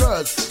pum.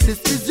 Girls, this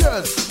is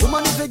yours.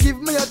 Woman, if you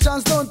give me a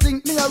chance, don't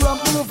think me a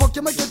ramp. Me will fuck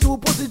you, make you two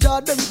pussy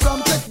jar. Then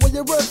come check where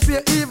you work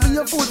for. Even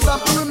your food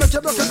stamp. Me will make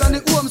you broken than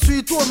the home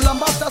sweet home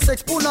lamb. After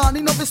sex,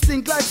 punani, no be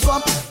stink like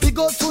swamp. Big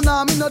old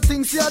tsunami,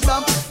 nothing see a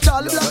damn.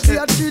 Charlie Black, we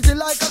are treated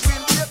like a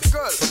queen, baby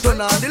girl.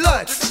 Turn on the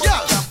light,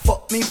 yeah.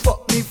 Fuck me,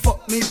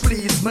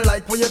 please. Me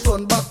like when you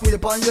turn back way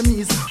upon your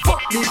knees.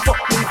 Fuck me,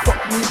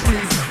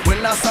 please.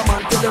 When last a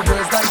man tell the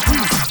words like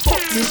please.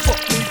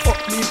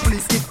 Fuck me,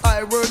 please. If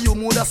I were you,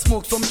 woulda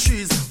smoke some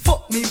trees.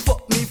 Fuck me,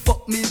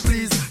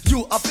 please.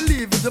 You have to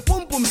leave with the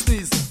pum pum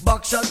sneeze.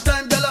 Backshot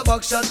time, gyal,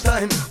 backshot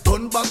time.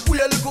 Turn back way,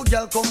 little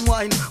girl, come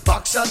wine.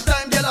 Backshot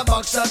time, gyal,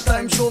 backshot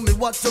time. Show me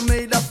what you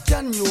made of,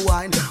 can you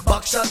wine?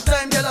 Backshot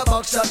time, gyal,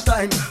 backshot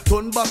time.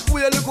 Turn back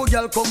way, little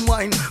girl, come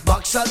wine.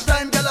 Backshot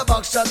time, gyal,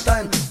 backshot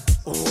time.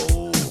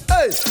 Oh,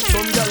 hey,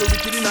 some gyal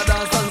wicked in a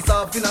dance and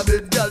soft in a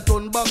bed, gyal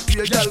turn back to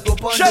your gyal go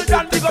pon.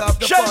 Sheldon, big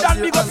up yourself.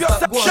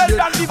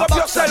 Sheldon, big up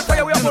yourself. For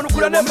you, we are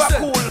could never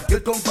cool.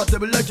 Get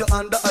comfortable like you're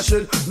under a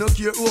shell. No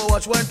care who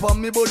watch wine pon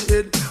me body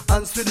head.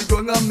 And steady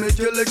going and make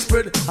your legs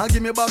spread. And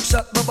give me back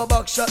shot,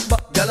 back shot,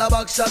 back. Gyal a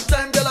back shot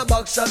time, gyal a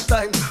back shot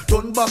time.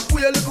 Turn back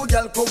way, little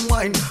gyal come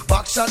wine.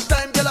 Back shot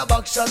time, gyal a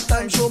back shot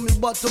time. Show me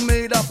what you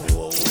made of.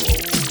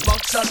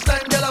 Back shot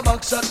time, gyal a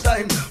back shot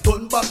time.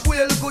 Turn back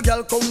way, little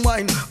gyal come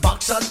wine.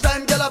 Back shot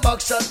time, gyal a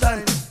back shot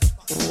time.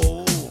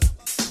 Oh,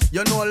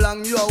 you know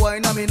long you a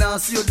wine and me nah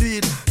see you do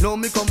it. Now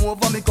me come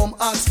over, me come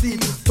ask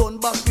feet. Turn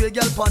back way,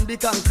 gyal pon the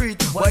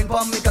concrete. Wine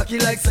pon me cocky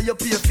like say you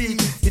pay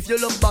feet. If you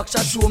love back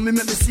shot, show me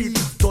see.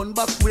 Turn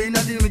back way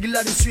inna the middle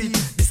of the street.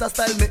 This a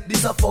style make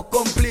this a fuck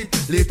complete.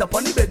 Later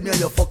pon the bed me and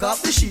you fuck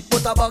off the sheet.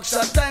 But a back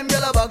shot time,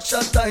 gyal a back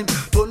shot time.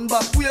 Turn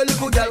back way,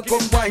 little gyal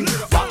come wine.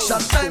 Back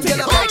shot time,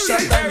 gyal a back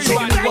shot time. Show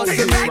me what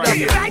you made of.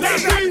 Gyal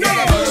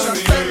a back shot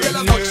time, gyal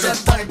a back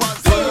shot time.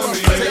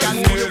 Say I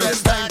know you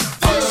best time.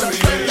 Back shot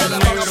time, gyal a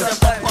back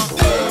shot time.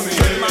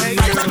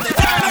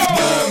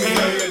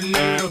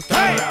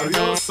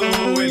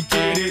 Él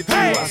quiere tu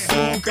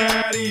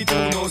azúcar y tú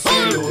no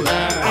se lo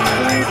das.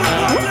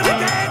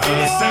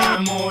 Esa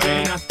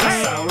morena está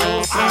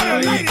sabrosa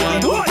y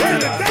cuando tú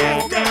la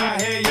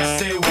tocas ella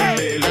se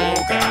vuelve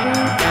loca.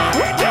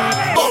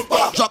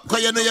 Drop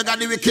cause you know you got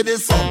the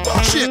wickedest.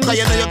 Shake cause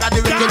you know you got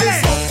the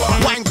wickedest.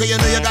 Wine cause you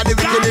know you got the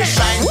wickedest.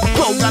 Shine,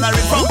 pound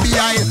gallery from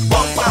behind.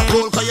 Bumper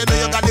cold cause you know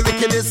you got the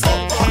wickedest.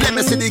 Let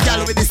me see the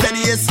girl with the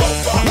steadiest.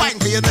 Wine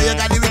cause you know you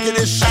got the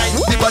wickedest. Shine,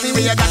 the body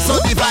me you got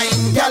so divine.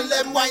 Girl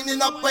them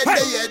winding up when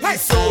they hear the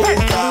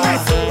soca.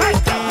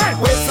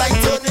 Waistline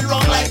turning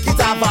wrong like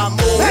it have a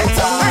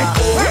motor.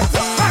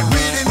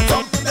 Rhythm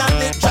thumping and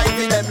they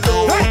driving them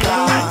low.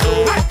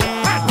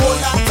 Roll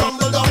and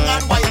tumble down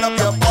and wind up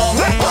your bum.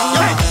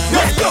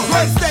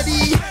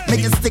 Steady,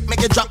 make it stick,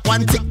 make it drop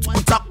one tick,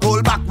 top,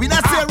 roll back. We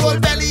not say roll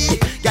belly.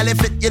 Girl,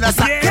 if it in a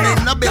sack, it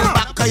in a bill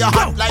back. Cause you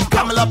hot like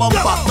Pamela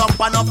Bumper. Dump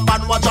and up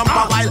and watch jump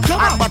a while.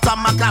 And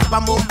bottom a clap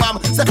and boom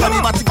bam. Say for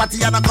me batty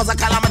batty and a cause a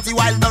calamity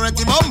while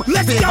dirty bum.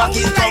 Paper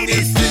King Kong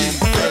is deep.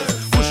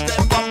 Push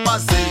them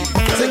bumpers.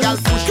 Say girl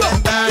push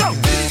them back.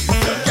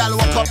 Girl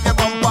walk up your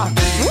bumper.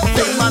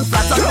 Big man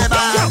flat on the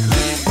back.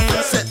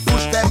 Say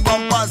push them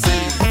bumpers.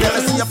 Let me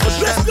see you push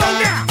them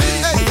back.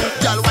 Hey,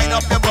 girl wind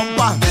up your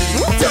bumper.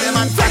 Tell them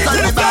man flat on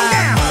the back.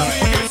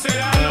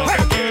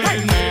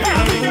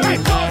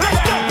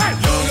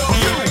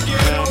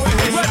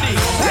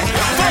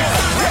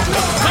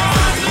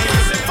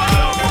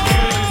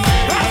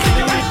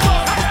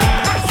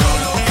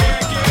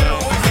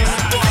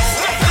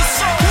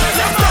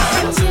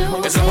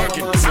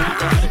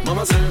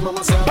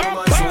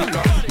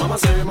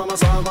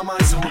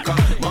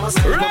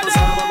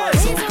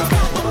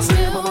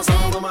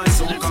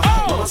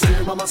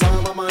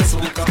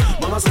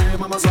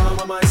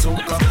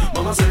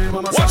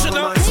 Watch it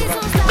now,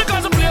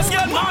 because the place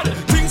get mad,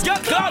 things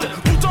get glad.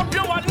 Put up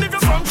your one if you're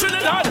from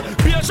Trinidad.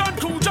 Patient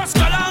crew just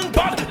galang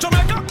bad.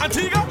 Jamaica,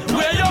 Antigua,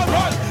 where you're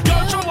run.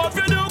 Y'all show off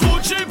your new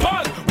Gucci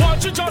pad.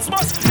 Watch it just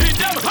must hit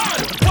them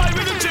hard. Why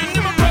with the chin,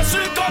 never press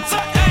it, God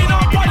say, ain't no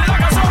body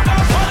like a soccer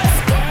ball.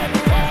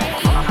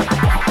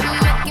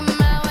 Making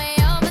my way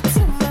over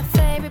to my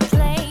favorite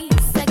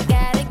place. I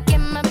gotta get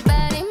my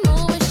body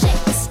moving,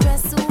 shake the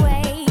stress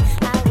away.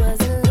 I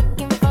wasn't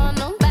looking for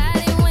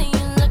nobody when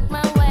you look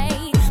my way.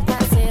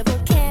 Possible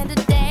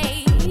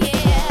candidate,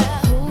 yeah.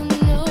 Who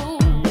knew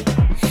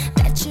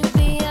that you'd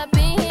be up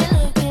in here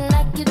looking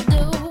like you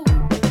do?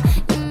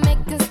 You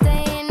make us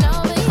staying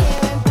over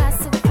here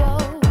impossible.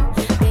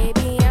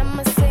 Baby,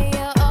 I'ma say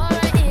your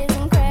aura is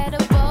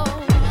incredible.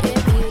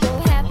 If you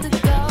don't have to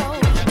go,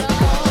 go.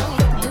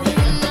 Do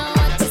you know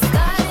what you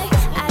started?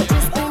 I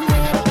just came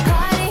here to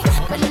party,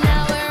 but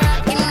now we're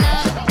rocking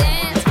up the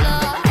dance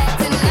floor,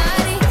 acting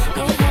naughty.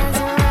 Your hands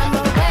around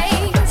my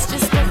waist,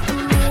 just let the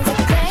music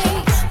play.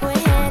 We're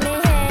hand in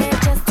hand,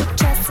 just to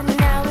trust, and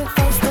now we're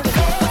face to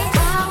face.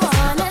 I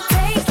wanna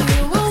take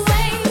you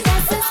away,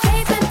 let's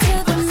escape into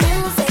the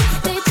music.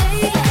 DJ,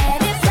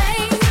 let it play.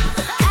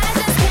 I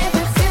just can't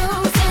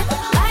refuse it,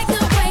 like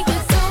the way you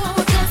do.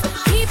 Just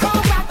keep on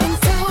rocking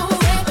to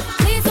it.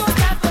 Please don't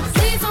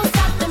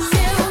stop the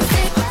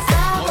music.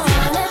 I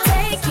wanna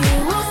take you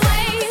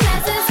away,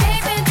 let's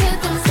escape into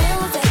the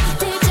music.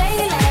 DJ,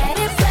 let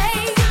it play.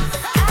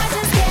 I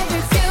just can't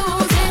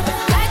refuse it,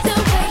 like the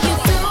way you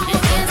do.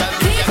 Just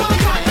keep on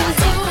rocking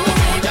to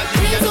it.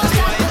 Please don't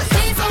stop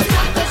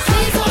the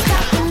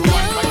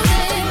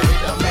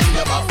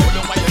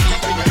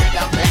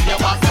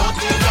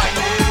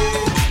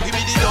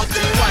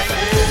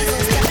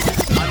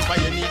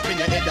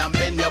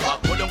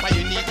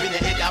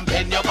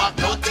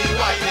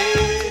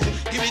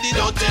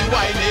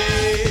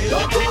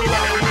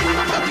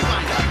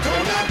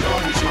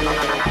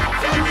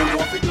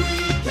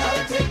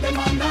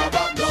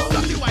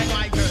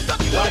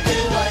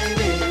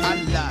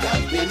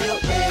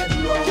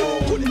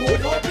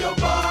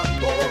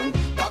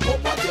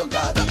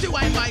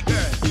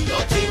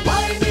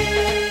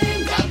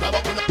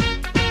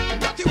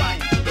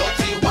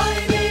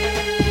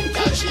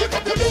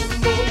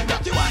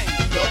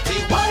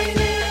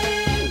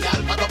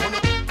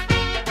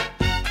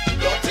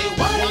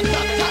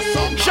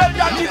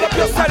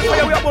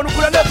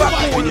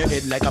In your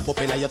head like a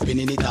propeller, you're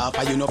spinning it off.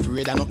 Are you not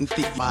afraid of nothing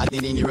stick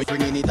falling in your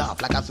bringing it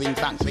off like a swing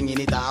fan, swinging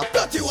it off.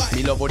 Dirty wine,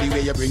 me love the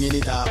way you're bringing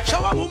it off.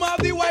 Shower woman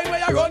of the wine where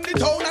you run the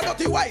town. A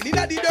dirty wine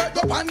inna the dirt,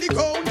 go on the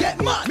ground.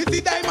 Get mad, me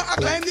see diamond a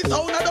climb the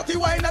sound. A dirty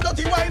wine, a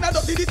dirty wine, a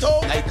dirty the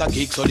town. Like a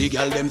kick, so the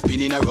girl them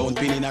spinning around.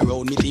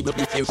 Me see the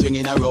place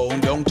swinging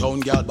around.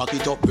 Downtown girl, back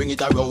it up, bring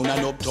it around.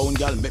 And uptown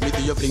girl, make me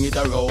see you fling it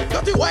around.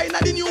 Dirty wine, a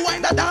the new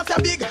wine that dance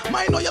a big.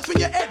 Mind how you swing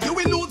your head, you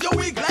will lose your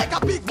wig like a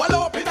pig.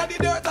 Wallow up inna the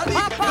dirt and dig.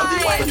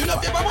 Dirty wine, you know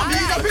if you ever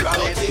need a pig.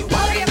 Dirty wine.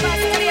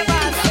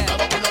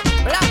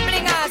 Black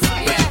blingers,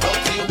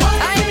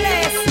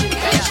 timeless,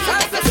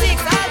 Chance for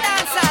six, all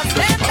dancers,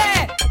 them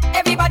there.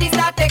 Everybody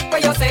start take for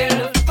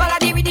yourself. Follow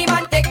the rhythm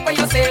and take for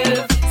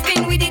yourself.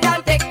 Spin with it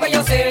and take for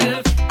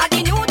yourself. And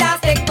the new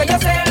dance take for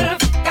yourself.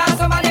 Cause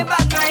some of them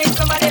bad mind,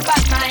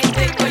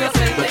 take for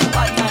yourself. Them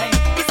bad mind.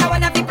 This a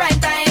one of the prime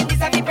time,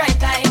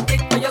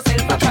 take for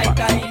yourself a prime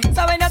time.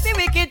 So when you see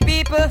wicked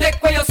people, take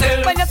for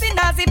yourself. When you see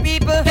nasty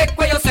people, take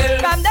for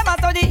yourself. From them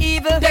out of the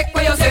evil, take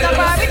for yourself.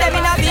 Them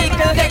in a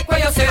vehicle.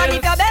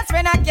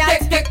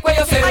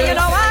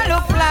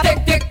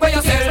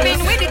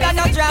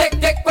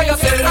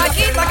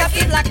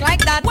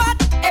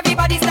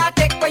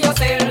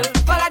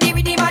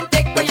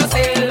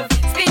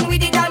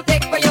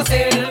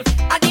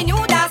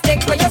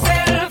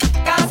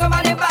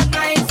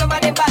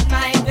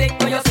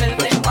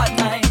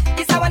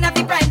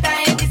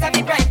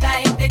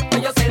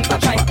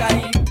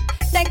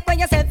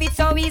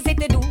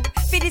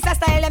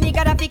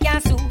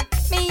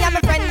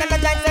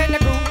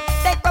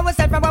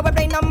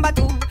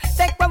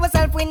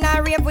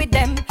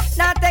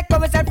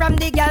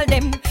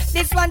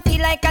 This one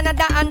feel like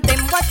Canada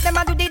anthem. Watch them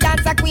a do the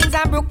dance at Queens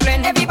and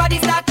Brooklyn. Everybody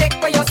start take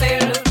for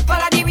yourself.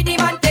 Follow the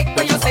rhythm and take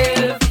for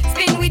yourself.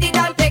 Spin with it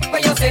and take for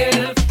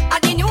yourself.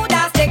 And the new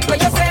dance take for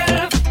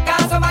yourself.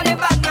 Cause some of them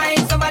bad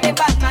mind, some of them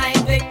bad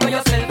mind. Take for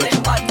yourself,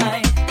 them bad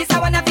mind. This a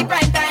one of the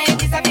prime time,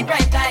 this a the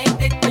prime time.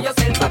 Take for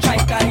yourself a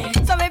prime time.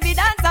 So every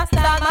dancer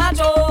start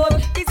march out.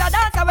 This a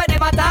dancer where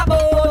them a tap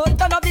out.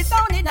 Turn up the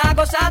sound, it now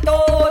go shout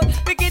out.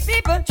 Wicked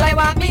people try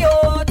walk me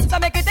out. So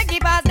make we take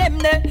it past them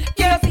there.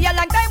 Yeah, see a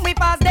long time we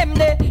pass them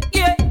there.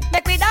 Yeah,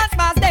 make we dance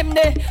past them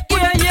there.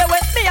 Yeah, yeah,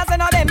 with me as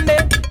another them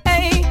there.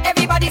 Hey,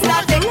 everybody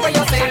start take for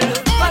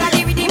yourself. Follow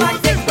the rhythm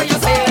and take for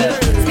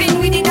yourself. Spin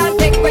with it and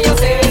take for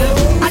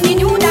yourself. And the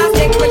new dance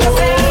take for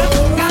yourself.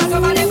 Cause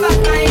some of them bad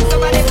mind,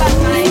 some of them bad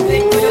mind.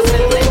 Take for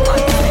yourself, them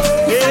bad mind.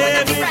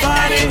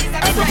 Everybody,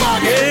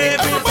 everybody,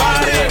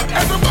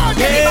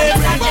 everybody,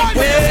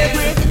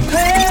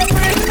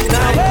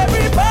 now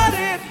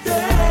everybody,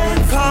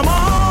 come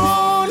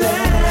on,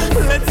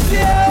 let's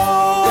go,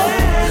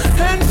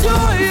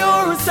 enjoy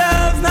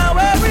yourselves. Now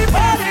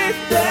everybody,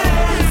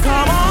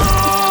 come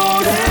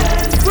on,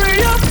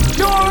 free up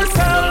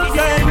yourselves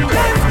and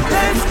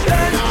dance.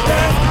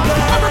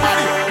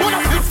 Everybody, wanna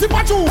flip sip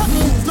at you?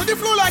 To the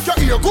flow like you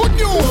hear good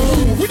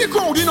news. With the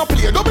crowd in a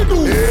play double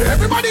do.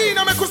 Everybody in a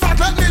make us start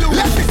let me loose.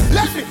 Let me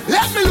loose.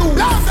 Let me loose.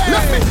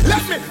 Let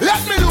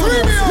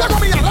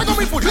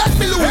me foot. Let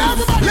me loose.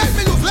 Everybody, let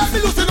me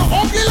loose in a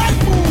ugly like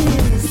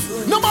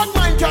moves. No bad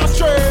mind can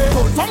stray.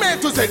 From A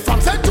to Z, from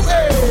Z to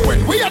A.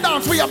 When we are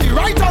dance, we are be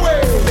right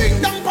away.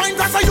 Ding dong point,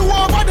 that's how you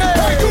over there.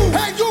 Hey you,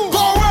 go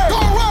away.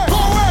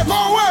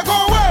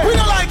 We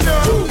don't like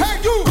you. Hey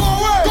you, go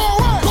away.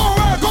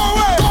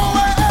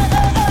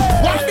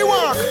 Walk the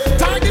walk,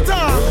 tie the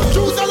tongue,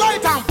 choose the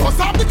light and bust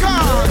up the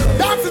car.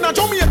 Dancing a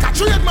Jamaica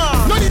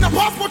trademark. No need a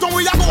passport when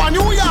we are go a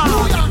New York.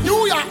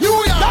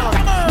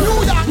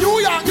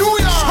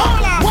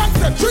 One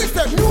step, three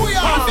step, New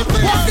York.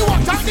 Walk the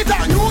walk, tie the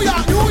tongue, New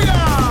York.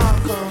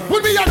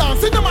 When we are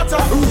dancing, no matter.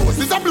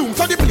 Roses are bloom,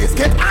 so the place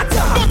get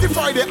hotter. Dirty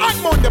Friday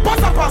and Monday, pass.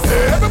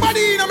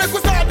 Everybody in a make us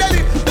start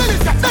deli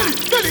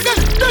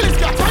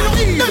scat, how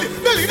you eat?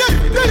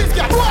 Deli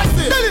scat, what's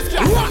it? Deli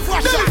scat.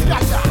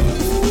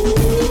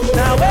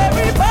 Now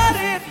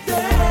everybody,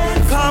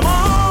 come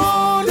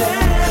on,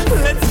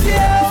 let's go,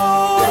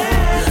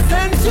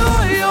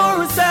 enjoy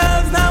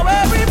yourselves. Now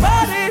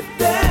everybody,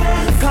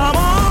 come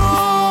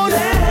on,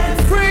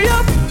 free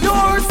up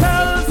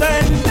yourselves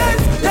and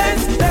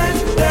dance.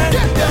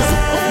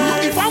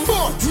 If I'm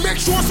born, make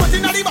sure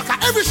sweating at the back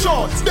of every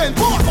shot. Then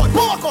pour out.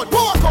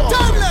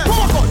 Timeless.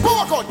 Pour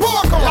out.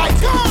 Like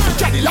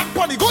Cadillac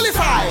on the gully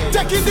side.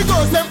 Taking the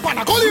girls, them pan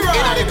a gully ride.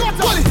 Inna the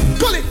gutter.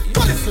 Gully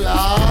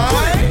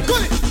slide.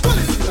 Gully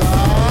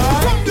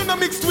slide. Come to the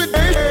mixed with me.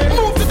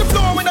 Move to the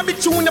floor when a big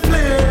tune you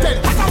play. Then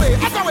at away.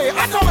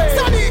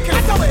 Sonic,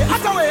 at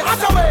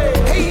away.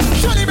 Hey,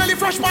 Shirley Belly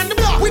fresh man the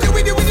block. With the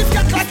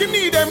scat like you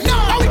need them.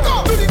 Now we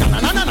go. Do the na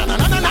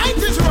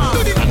 90s round.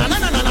 Do the na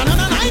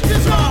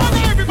 90s round.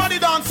 And everybody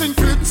dancing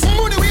fits.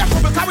 Money we are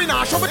trouble carry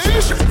now. Shovel it.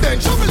 Then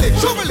shovel it.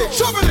 Shovel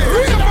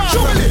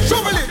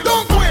it.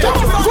 Don't quit. Go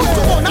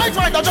to one night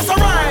rider just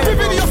arrive. The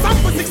video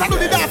sample 6 I do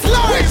the dance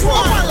live. Which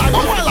one?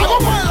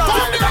 Up my life.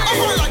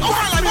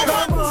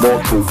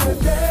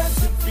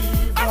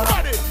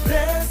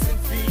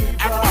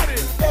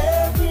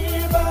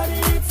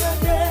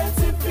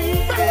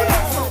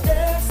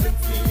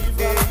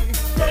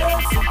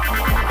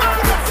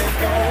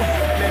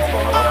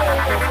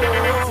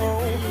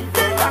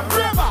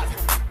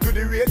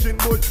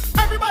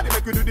 Everybody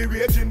make we do the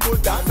raging bull.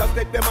 Dancers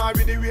take them all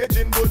with the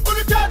raging bull. Put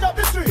the charge up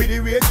the street with the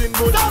raging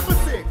bull. Sample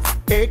 6,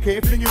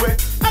 AK fling you way.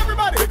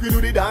 Everybody make we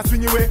do the dance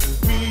swing you way.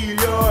 Feel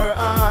your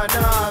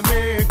honor,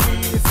 make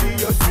me see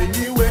you swing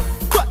you way.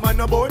 Batman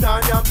no boy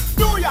down yam.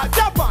 New York,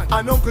 Japan,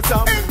 and Uncle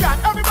Sam.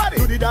 England, everybody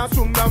do the dance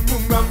room ram.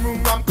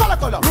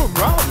 Color, room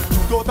ram.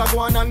 Shoot out a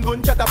gun and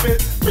gun chatter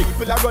face.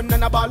 People are run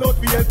and a ball out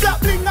field. Black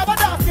bling have a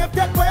dance,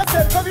 take for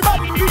yourself.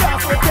 Everybody do the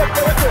dance, take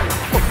for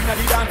yourself. Up inna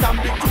the dance and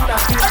big tune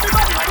and swing.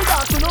 Everybody do the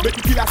dance, you know. Make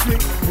the killer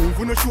swing. Move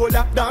on your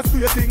shoulder, dance to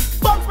your thing.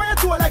 Bounce by your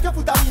toe like your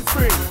foot a mean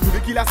spring. Do the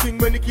killer swing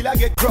when the killer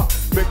get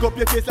crossed. Make up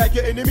your face like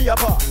your enemy a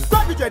pass.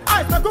 Grab the jet,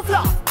 eyes not go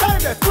flat.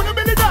 Timeless, put them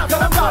in the dance. Tell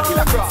them God,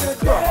 killer cross.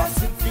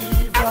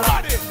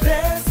 Everybody,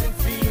 dancing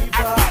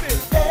fever.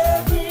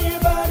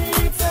 Everybody,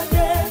 it's a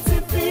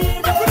dancing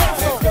fever.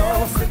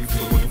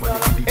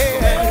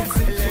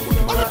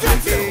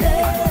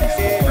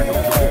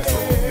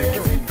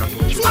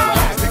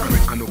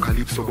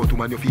 So go to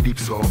man you feed dip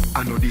so.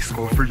 I know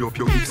disco, free up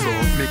your hips so.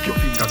 Make your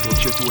finger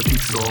touch your toe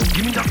tips so.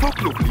 Give me that fuck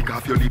look, lick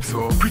off your lips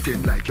so.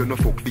 Pretend like you're no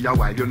fuck for a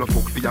while, you're no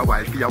fuck for a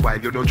while,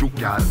 you're no juke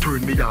gal.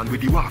 Turn me on with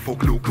the war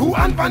fuck look. Who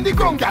and pan the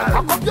gong gal?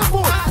 Pack up your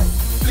foot.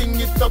 Fling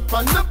it up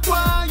on the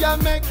choir,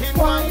 making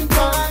wine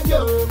for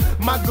you.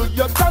 My good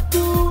your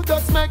tattoo,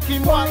 just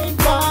making wine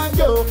for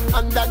you.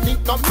 And that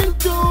thing coming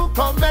to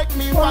come make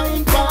me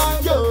wine for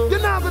you. You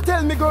not gonna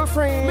tell me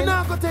girlfriend, me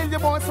not gonna tell your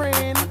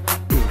boyfriend.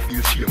 Don't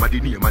feel shame of the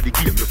name of the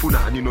game. You put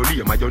on, you know,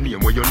 lame of your name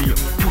where your name.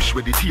 Push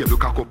with the table,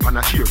 cock up on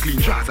a chair. Clean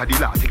jars of the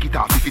law, take it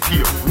off if it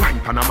here. Wine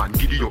pan a man,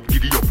 giddy up,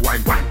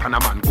 wine pan a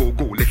man, go,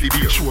 let it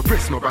be. Show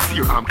press no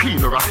brassiere, I'm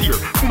clean no brassiere.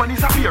 Woman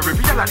is a fear,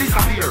 every yalla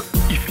disappear.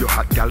 If you're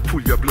hot, gal,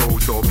 pull your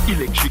blouse up.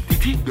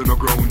 Electricity, you no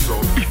grounds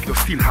up. If you're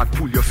still hot,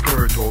 pull your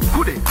skirt up.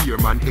 Good hear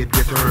man, head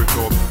get hurt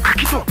up.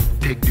 Crack it up,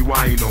 take the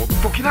wine up.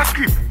 Fucking a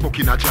script,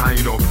 fucking a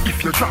giant up.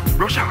 If you drop,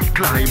 rush out,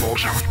 climb up,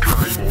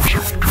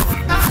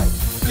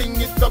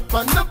 Fling it up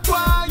on the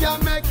fire,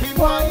 make him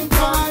wine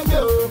for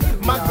you.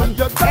 Man,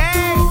 your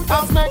tattoo,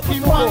 I'm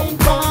making wine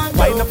for you.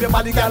 Wind up your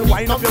body, girl,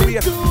 wind up your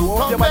waist. You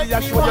up your body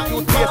and show your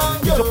cute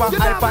face. You jump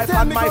a high five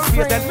on my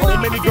space. Then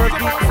how many girls do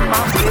in my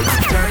face?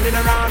 Turn it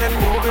around and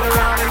move it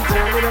around and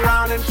turn it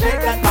around and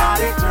shake that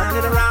body. Turn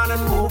it around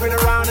and move it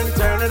around and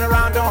turn it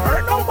around. Don't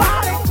hurt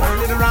nobody. Turn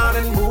it around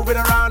and move it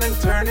around and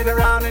turn it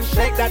around and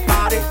shake that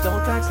body.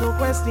 Don't ask no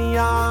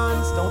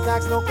questions. Don't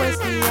ask no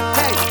questions.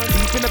 Hey,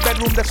 deep in the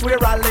bedroom, that's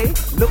where I lay.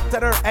 Looked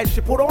at her as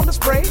she put on the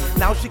spray.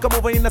 Now she come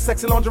over in the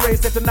sexy lingerie.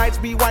 Said tonight's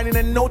be whining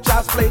and no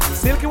child's play.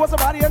 Silky was her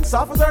body and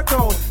soft as her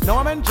tone. Now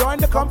I'm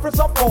enjoying the comforts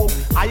of home.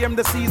 I am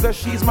the Caesar,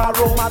 she's my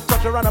Rome. I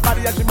touch her on her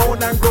body as she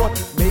moan and groan.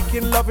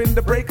 Making love in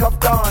the break of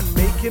dawn.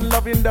 Making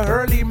love in the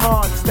early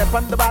morn. Step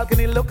on the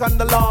balcony, look on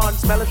the lawn.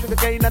 Smell of sugar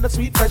cane and the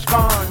sweet fresh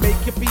corn.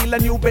 Make you feel a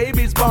new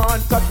baby's born.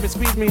 Touch me,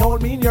 squeeze me,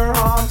 hold me in your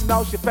arms.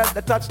 Now she felt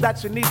the touch that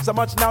she needs so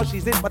much. Now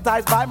she's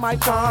hypnotized by my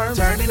charm.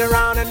 Turn it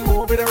around and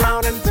move it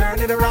around and turn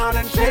it around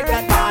and shake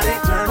that body.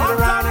 Turn it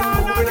around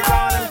and move it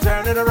around and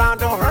turn it around.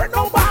 Don't hurt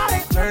nobody.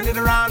 Turn it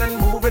around and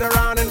move it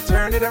around and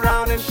turn it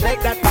around and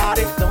shake that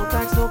body. Don't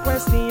ask no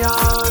questions.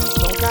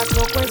 Don't ask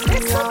no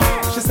questions.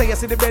 She say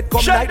yes in the bed,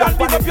 come lie down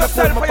on it.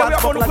 Yourself, my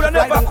pants up like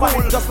never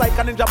cool. Just like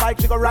a ninja bike,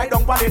 she go ride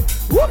on it.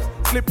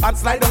 Whoops, slip and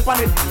slide on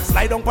it.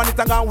 Slide on it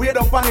and go way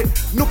down on it.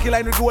 Nookie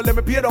line with gold, let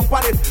me pay down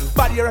on it.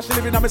 Body here she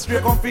living on me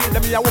straight on feet.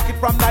 Let me walk it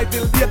from night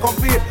till day come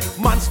feet.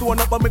 Man stone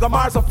up but me go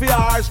Mars of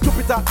fears.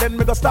 Jupiter, then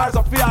me go stars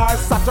of fears.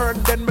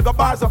 Saturn, then me go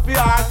bars of fears.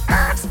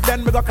 Earth,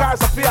 then me go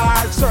cars of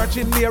fears.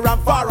 Searching near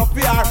and far of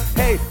fear.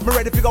 Hey, me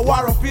ready to go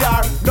war of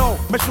fear. No,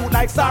 me shoot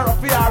like Star of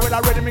fear. When I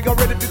ready, me go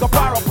ready to go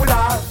far up with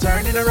her.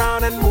 Turn it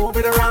around and move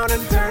it around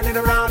and turn it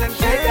around and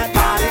shake that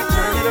body.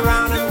 Turn it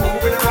around and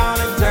move it around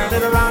and turn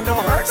it around.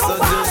 Don't hurt nobody. So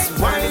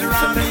just wind it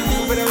around and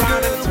move it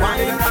around and turn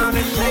it around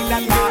and shake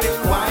that body.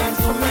 Wine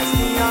for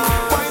me.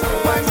 Wine.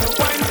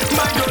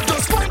 My girl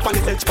just wine on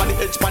the edge, on the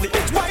edge, on the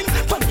edge. Wine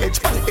on the edge,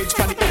 on the edge,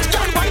 on the edge.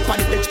 Girl, wine on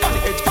the edge, on the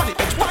edge, on the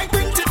edge. Wine,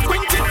 quint it.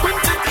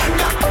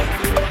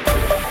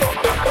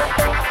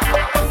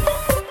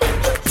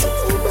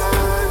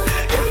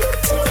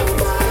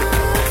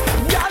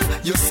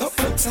 You're so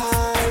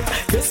tight.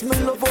 Yes, me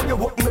love how you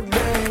walk me,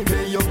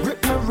 baby. You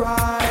grip me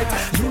right.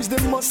 Use the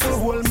muscle,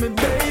 hold me,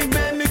 baby.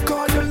 Me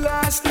call you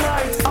last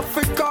night. I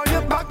feel call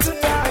you back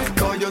tonight.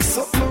 Call you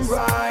something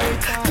right.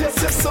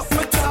 Yes, you're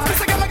something tight. This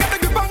girl, I got the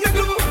grip on the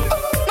glue.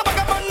 Now I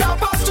got my now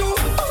pass through.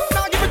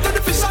 Now give it to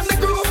the fish on the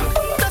groove.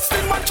 That's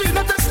thing one tree,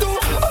 not that's two.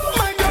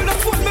 My girl, don't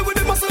fool me with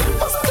the muscle.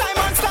 Climb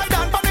and slide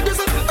down on the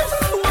grizzle.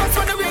 Once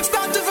when the rain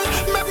start jizzle.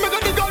 Make me go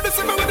dig out the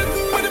simmer with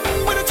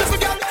the chisel,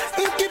 girl.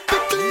 Keep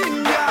it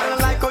clean, girl.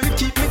 Like how you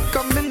keep me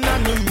coming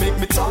and you make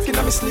me talking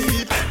on my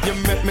sleep. You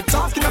make me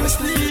talking on my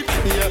sleep.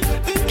 Yeah,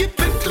 keep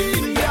it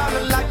clean,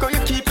 girl. Like how you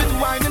keep it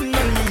whining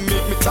and you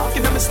make me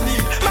talking on my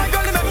sleep. My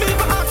girl, you make me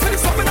even ask for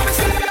this something on my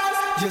sleep.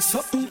 You're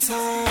something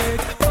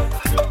tight.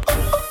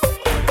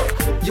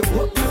 You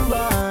walk me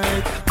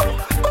right.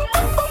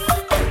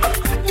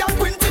 Yeah,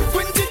 quint it.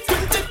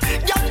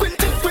 Yeah,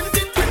 quint it.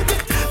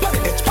 Pon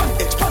the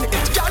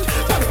edge, girl.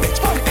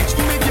 Pon the edge.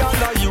 Me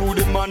girl, are you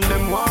the man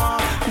them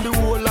want? The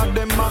whole of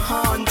them a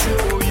haunt you.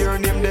 Your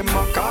name them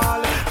a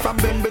call. From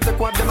them better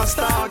what them a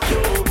stalk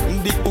you.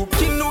 The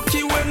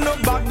nookie when no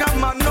bag a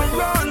man no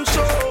run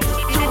show.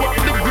 You have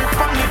the grip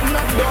and it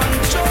not done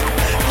show.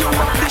 You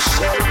have the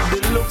shape, the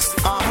looks,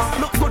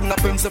 look good in a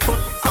principle,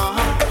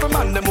 Every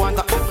man them want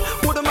a hook.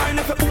 Wouldn't mind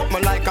if you hook me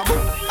like a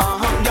book,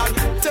 Girl,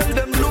 tell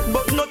them look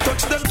but no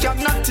touch them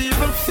cannot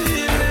even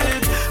feel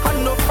it. I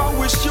know I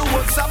wish you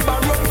was a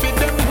barrel for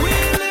them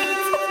wheel it.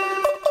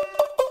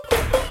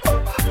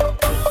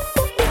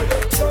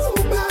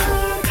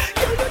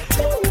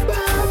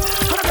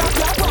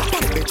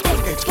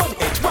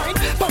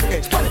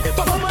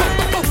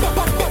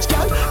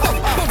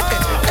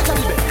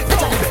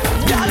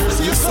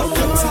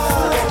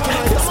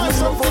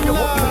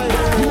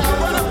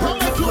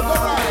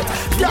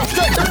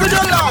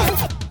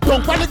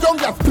 Don't panic, don't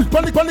get split,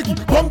 panic, bomb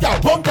gal,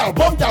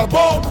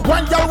 bomb.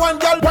 One gal, bomb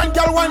gal.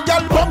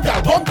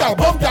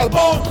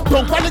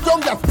 Don't panic,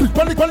 don't get split,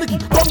 panic,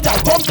 bomb gal.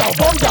 One gal,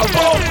 bomb gal.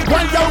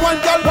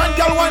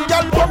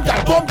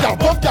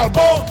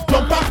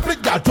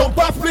 Jump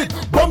and split,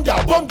 bomb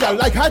gal,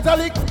 like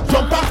hydraulic.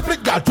 Jump and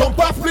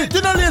split,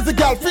 You know lazy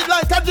gal, fit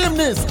like a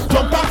gymnast.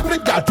 Jump and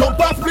split.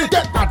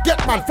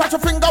 Get mad, flash a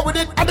finger with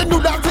it. And the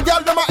new dancing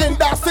gal, them a end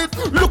that sit.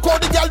 Look how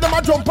the gal, them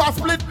a jump and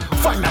split.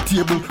 Find a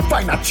table,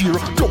 find a chair.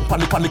 Jump on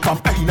the panic, I'm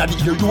in the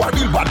ear. You are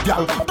real bad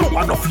gal, don't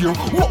want no fear.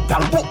 Walk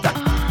that.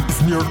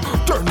 snare.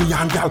 Turn me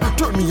on, gal,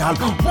 turn me on.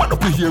 Man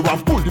up here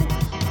and pull the.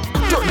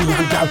 Turn me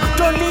on, gal,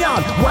 turn me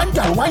on. One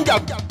gal, one gal.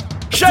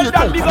 Shut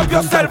down, big up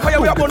yourself, for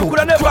you are going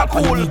to never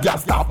cool. Gal,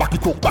 start back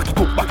it up,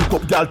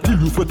 gal, till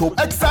you sweat up.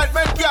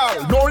 Excitement,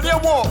 gal, no lay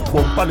walk.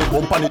 Bump on it,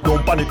 don't panic,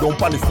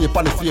 stay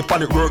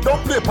on it, work.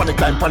 Don't play panic,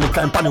 climb on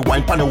it,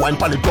 wine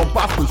on it, jump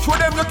off split. Show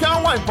them you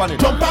can wine on it.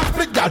 Jump off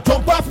split, gal,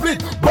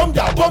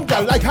 bum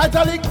gal, like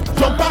hydraulic.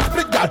 Jump off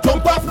split, gal,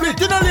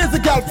 you know lazy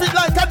gal, fit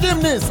like a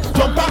gymnast.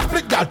 Jump off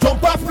split, gal,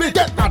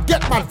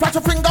 get mad, flash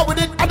a finger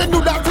with it. And then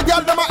you dance the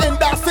gal, them a end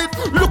that sit.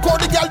 Look how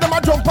the gal, them a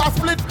jump off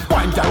split.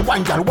 Wine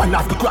gal, one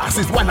off the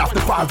glasses, one off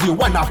the fuzzy,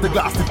 one off the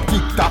glasses.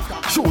 Tick tock,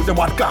 show them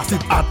what class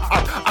it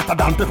hotter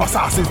than pepper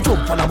sauces.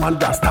 Jump on a man,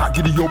 gal, start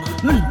giddy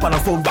up. Leap on a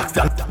sound box,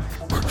 gal.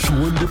 Show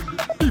him the,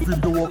 give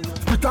him the work.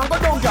 Split and go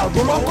down, gal,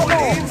 go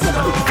on.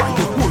 Somebody to find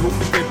the pull up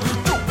the bed.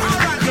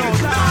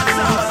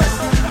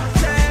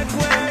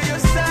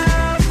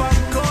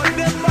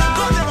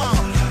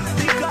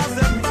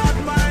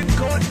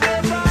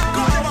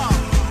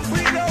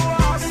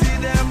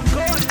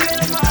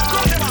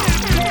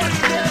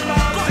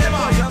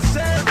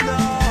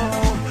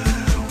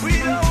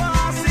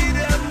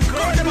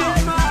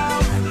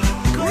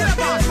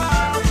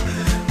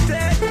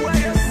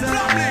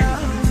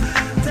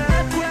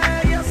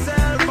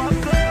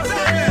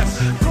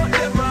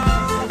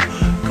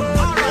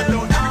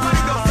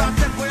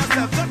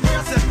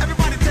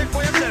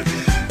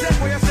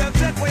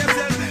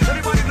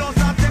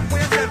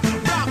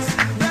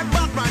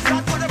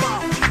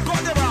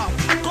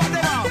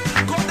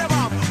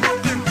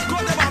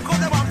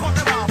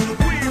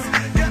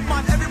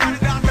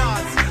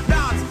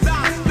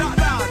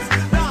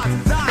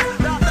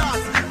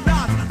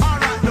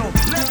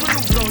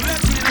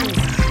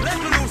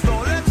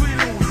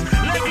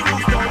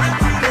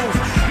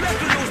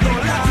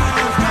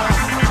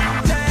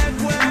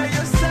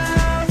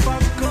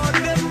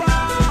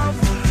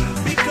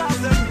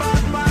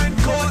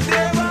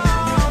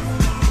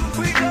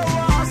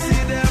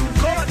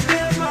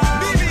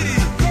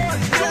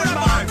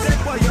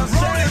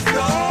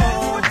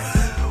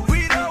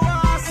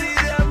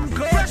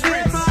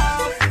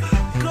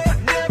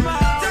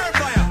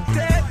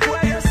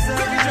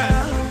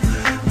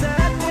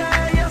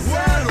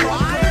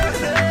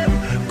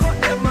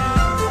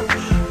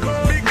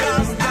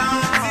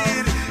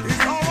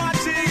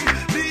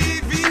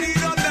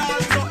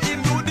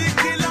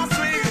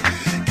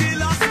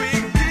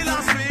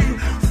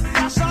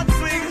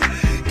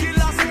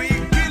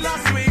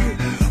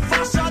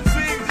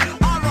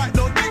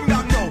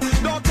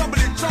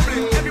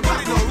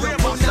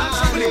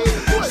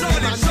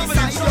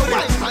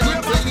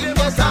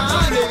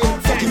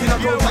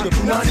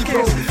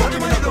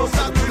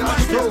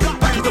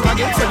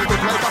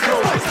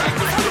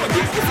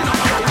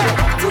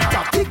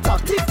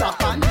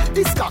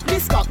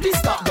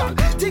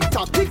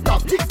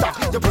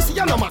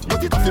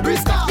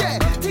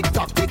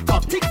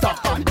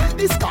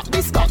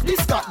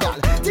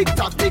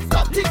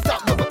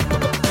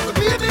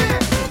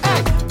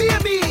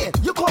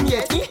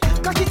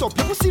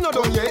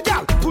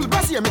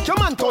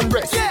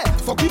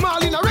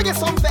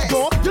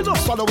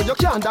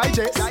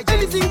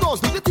 Anything goes,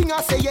 do the thing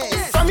I say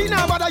yes. I mean,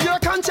 now bother your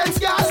conscience,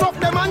 girl. Fuck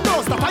them and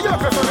those that are your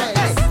preference.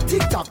 Hey,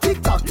 tick tock,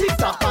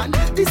 man.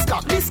 This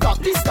cock,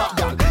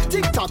 girl.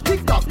 Tick tock,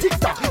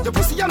 your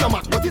pussy and a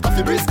mat, but it off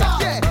the brisk.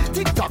 Yeah,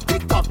 tick tock,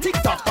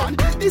 man.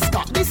 This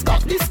cock,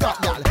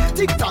 girl.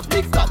 Tick tock.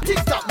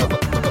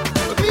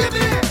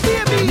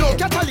 Baby, no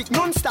Catholic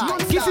non-style.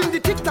 Give him the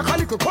tick tock a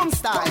little come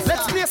style.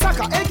 Let's play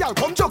soccer, hey girl,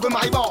 come juggle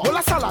my ball. Whole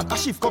a salad, a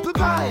shift couple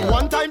pie.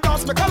 One time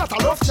dance, me call it a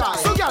rough child.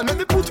 So girl, make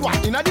me put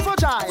one in a different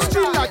child.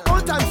 Spin like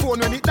old time phone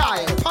when it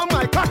die. On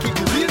my cocky,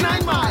 the real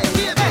 9 mile.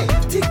 Hey,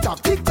 tick tock,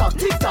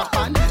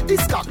 man.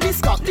 This cock,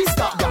 girl.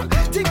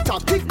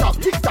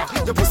 Tick tock.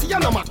 Your pussy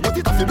and a mat, but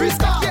it off the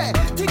brisk. Yeah,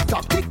 tick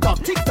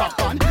tock,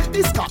 man.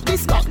 This cock,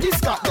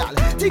 girl.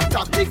 Tick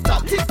tock.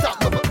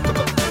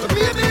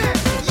 Baby,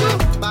 you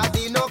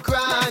body no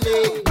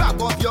cranny.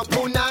 Grab up your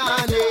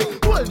punani.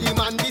 Hold the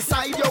man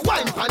beside you,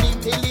 wine pan him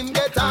till him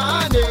get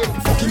on it.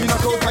 Fuck him in a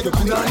crowd, cause your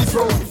punani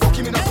throw.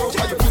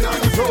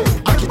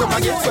 I keep up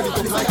against so it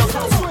looks like a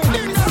flow.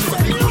 Let me see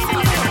what you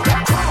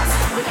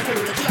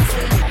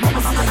Let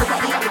me see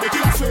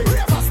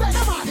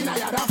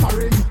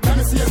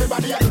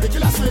everybody do the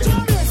killer swing.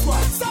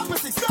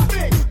 Stop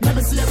it. Let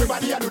me see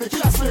everybody do the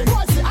killer swing.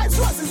 I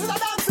trust this is a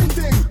dancing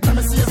thing. Let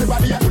me see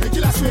everybody do the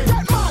killer swing.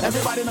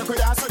 Everybody make we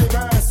dance to the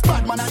verse.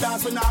 Bad man a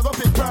dance, we now go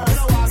pick purse. We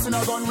no was in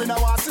a gun, we no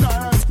was in a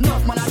hearse.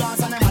 Enough man a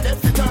dance and them a dead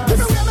fitters. If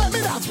you let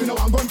me dance, we no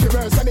one gun to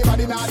verse.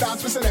 Anybody now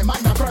dance, we say them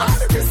man a curse.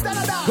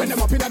 When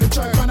them up in the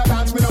church, man a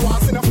dance, we no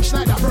was in a fish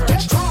like that bird.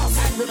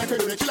 And we make we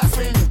do the killer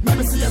swing. Let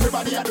me see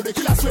everybody do the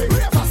killer swing.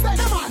 First like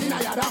the man in a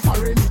yard and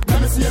foreign.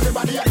 Let me see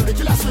everybody do the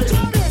killer swing.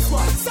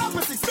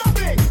 Stop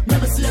it.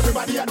 Let me see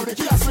everybody do the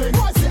killer swing.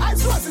 I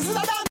trust this is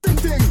a dancing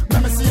thing.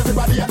 Let me see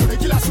everybody do the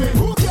killer swing.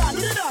 Who can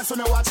do the dance? So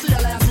now watch the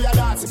alliance we a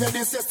dance. If you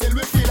dance, still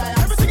we feel like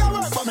everything I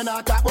work for me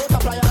now talk about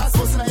appliance. That's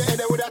what's in your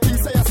head with that thing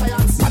say a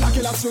science. And I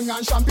killer swing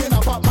and champagne a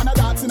pop. Man a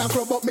dance in a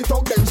club, but me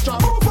talk them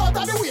strap. Move out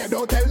of the way,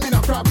 don't tell me no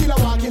crap. Killer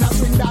walk in a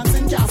swing,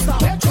 dancing can't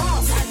stop. Let's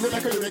cross, we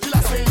make a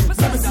killer swing.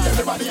 Let me see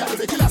everybody at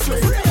the killer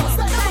swing.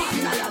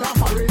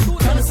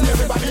 Let me see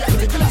everybody at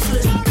the killer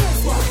swing.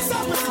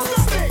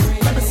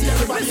 Let me see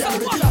everybody at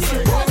the killer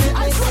swing.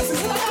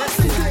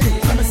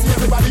 Let me see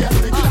everybody at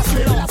the killer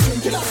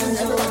swing. Killer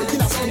swing, everybody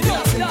killer swing.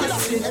 Killer swing, killer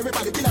swing,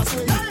 everybody killer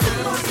swing.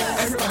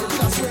 Everybody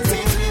killer swing.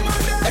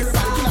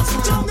 Everybody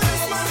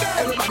killer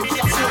swing. Everybody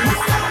killer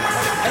swing.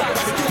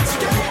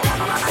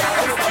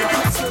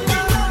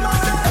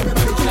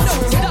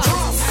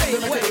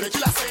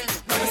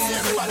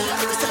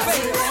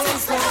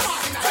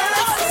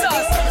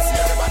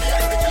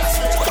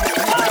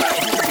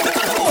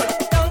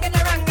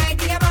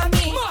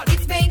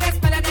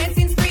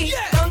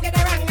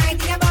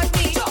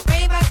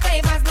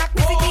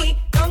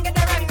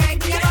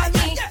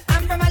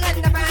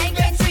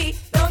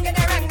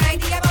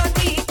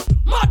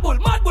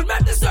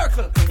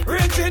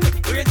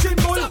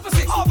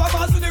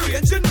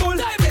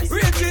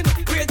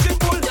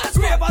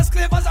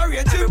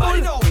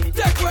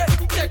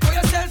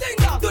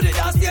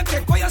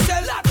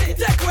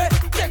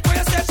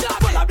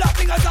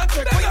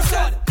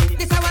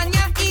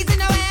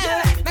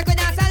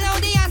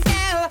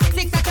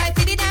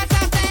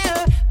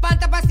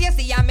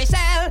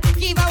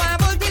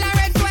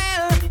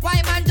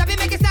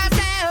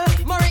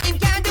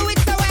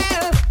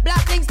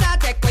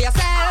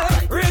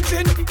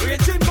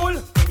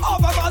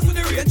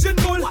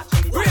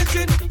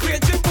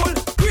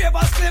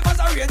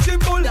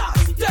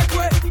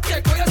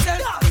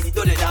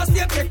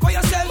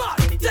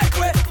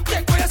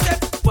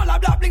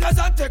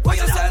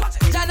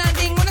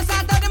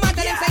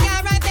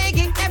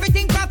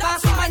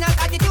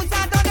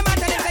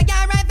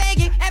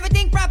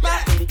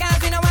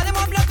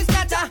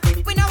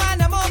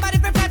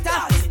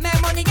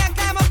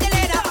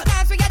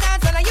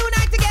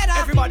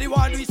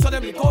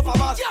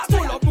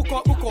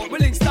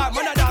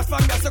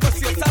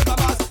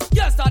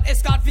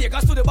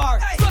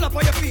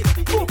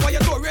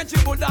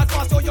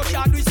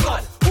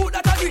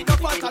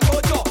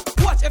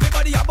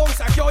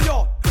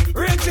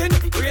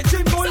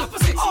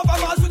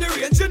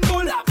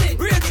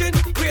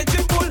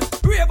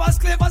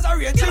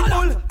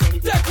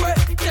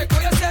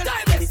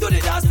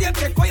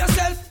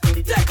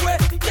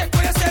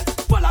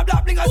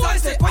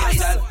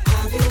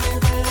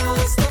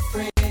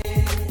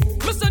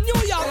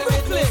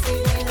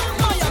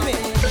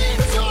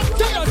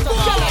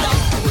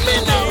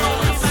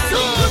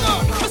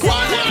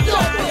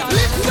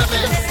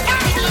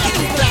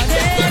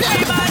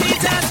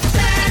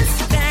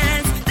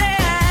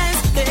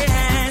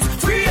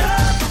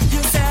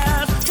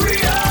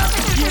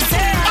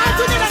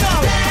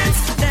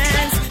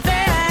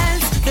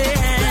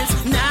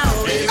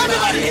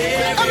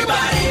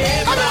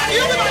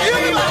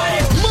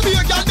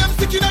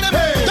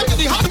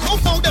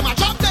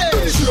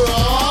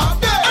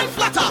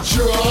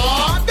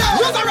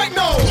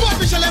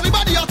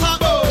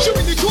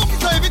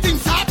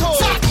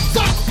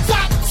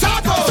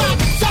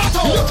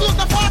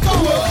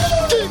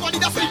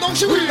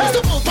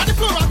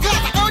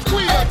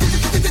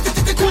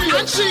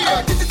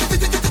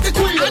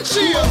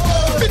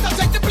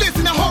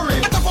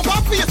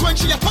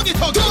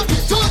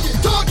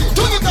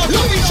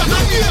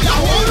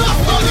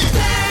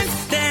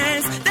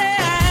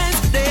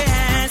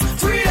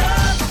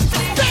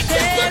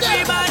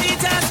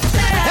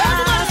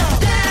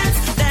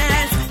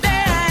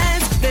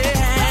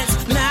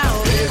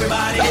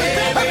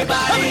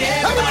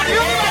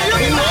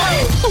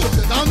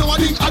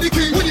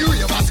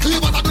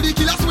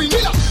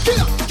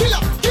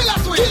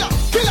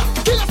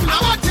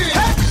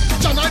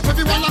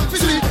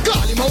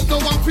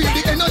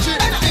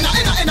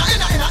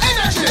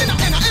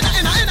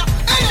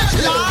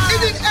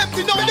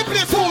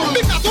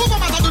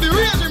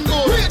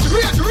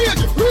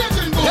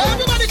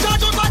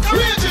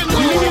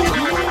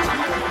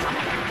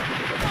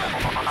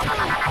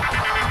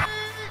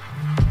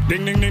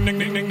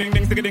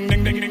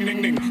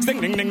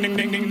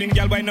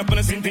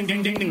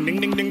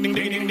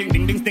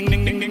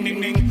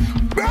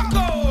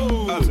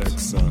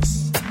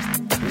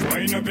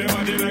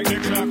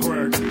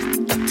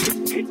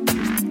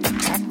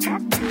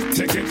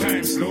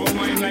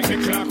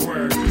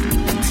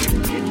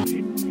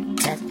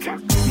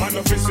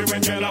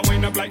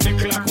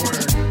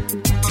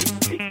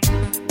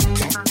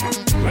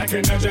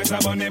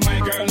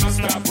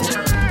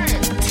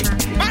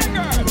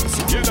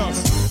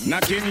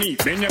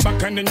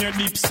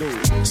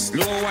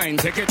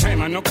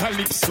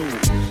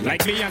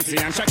 Like Beyonce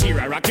and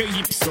Shakira rock your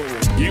hips so.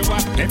 You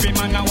what? Every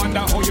man I wonder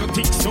how you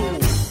think so.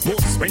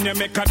 Books when you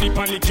make a dip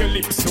and lick your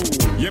lips so.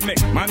 You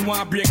make man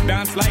want break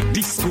dance like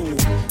disco.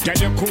 Girl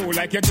you cool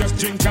like you just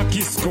drink a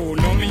Kisco.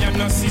 No me I'm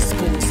not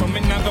Cisco, so me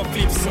not go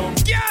flip so.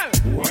 Girl,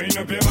 wind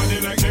up your body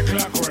like the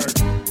clockwork.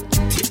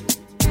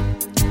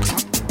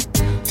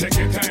 Take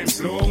your time,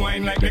 slow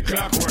wine like the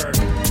clockwork.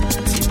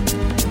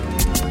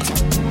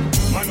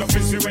 Man love to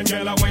see when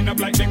girl I wind up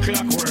like the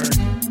clockwork.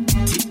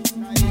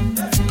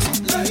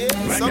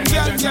 Some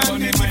girl can't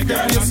get it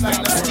girl like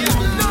that.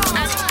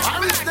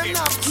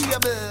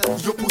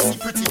 Your pussy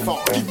pretty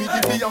far. Give me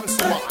the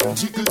Beyonce one.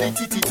 Jiggle the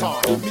titty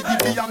tar. Give me the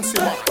Beyonce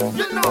one.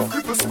 You know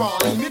cripple spawn.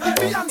 Give me the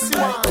Beyonce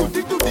one.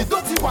 Do the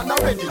dirty one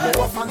already.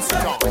 No fancy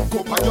car. Go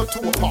on your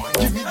toe part.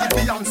 Give me the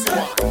Beyonce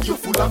one. You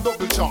full of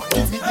double charge.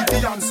 Give me the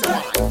Beyonce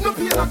one. No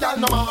pain no girl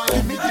no man.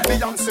 Give me the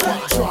Beyonce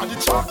one. Draw the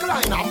chalk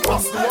line and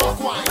pass the walk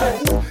wine.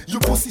 Oh,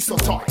 your pussy so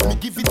tight. Me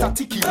give it a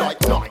ticky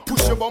like night.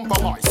 Push your bumper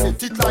high.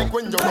 Set it like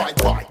when you ride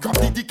bike. Grab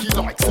the dicky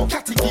like so.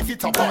 Catty give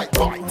it a bite.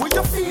 What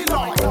you feel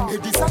like?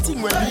 It is a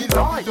thing when we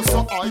lie. You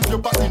so high, your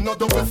body no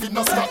double fit,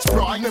 no scratch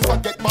pride. Never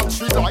get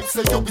battery life,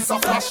 say you is a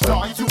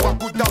flashlight. You are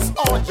good, that's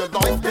all your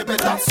life, baby,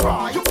 that's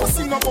right. Your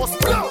pussy no must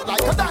blow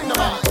like a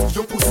dynamite.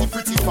 Your pussy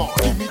pretty far,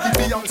 give me the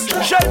Beyonce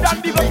one.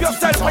 Sheldon, big up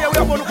yourself, for you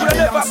are going to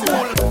never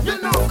cool.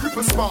 You know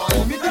cripple spawn,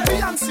 give me the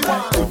Beyonce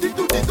one.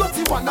 Do the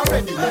dirty one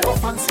already, no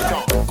fancy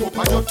car. Go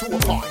on your toe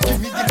part,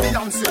 give me the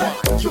Beyonce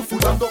one. You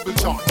full of double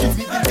charge, give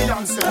me the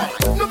Beyonce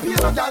one. No pain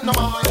no girl no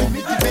man, give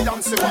me the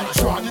Beyonce one.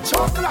 Draw the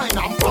chalk line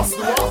and pass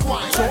the walk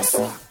wine. Just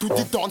to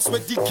the dance where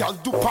the girl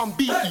do pan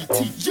BET.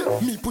 Yeah,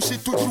 me push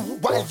it to you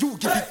while you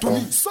give it to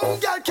me. Some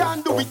girl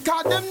can do it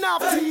cause them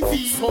not have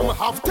TV. Some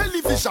have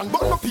television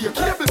but no pay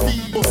cable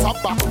fee. Bust a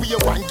back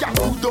with one girl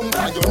who don't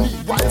on your knee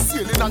while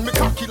sailing and me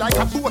cocky like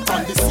a boat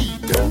on the sea.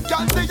 Them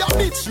girl they a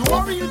bitch, you a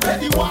real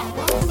petty one.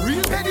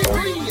 Real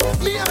pedigree,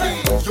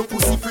 maybe. Your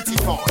pussy pretty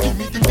far, give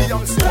me the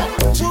Beyonce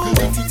one. Jiggle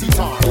the titty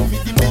tar, give me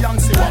the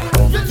Beyonce one.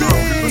 You know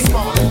cripple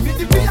small, give me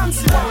the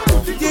Beyonce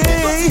one. Do the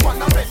dirty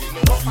one already.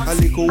 A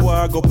little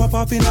war go pop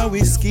up in a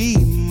whiskey.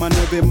 Man,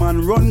 every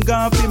man run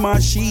gun for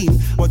machine.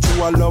 But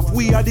you a love,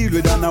 we a deal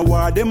with an a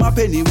war. Them a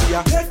penny, we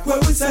a take where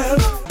we sell.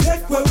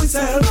 Take where we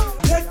sell.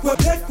 Take where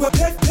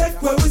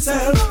we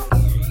sell.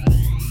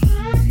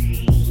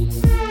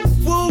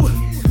 Woo.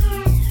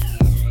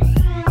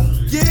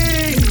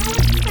 Yeah.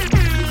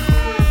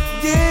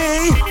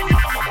 Yeah.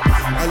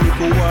 A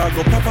little war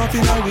go pop up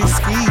in a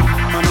whiskey.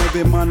 Man,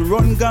 every man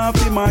run gun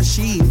for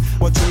machine.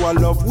 But you a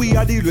love, we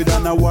a deal with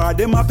an a war.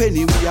 Them a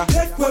penny, we a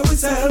take where we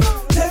sell.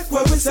 Take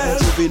where we sell.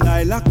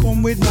 Juvenile a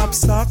come with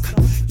knapsack.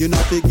 You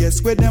know to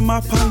guess where them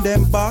up on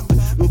them back.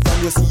 Look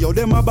from you see how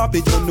them a bop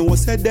it. You know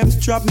said them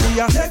strap me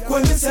a take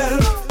where we sell.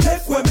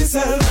 Take where we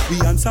sell. We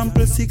on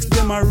sample 6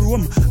 them a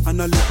room. And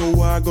a little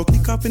war go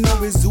kick up in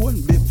our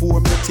zone.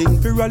 Before me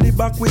think we rally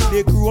back with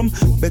the chrome.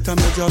 Better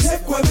me just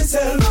take where we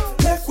sell.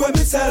 Take where we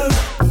sell.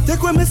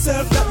 Take where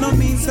myself, that no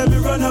means that me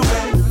run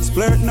away.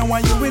 Splurt now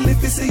and you will live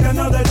to see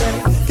another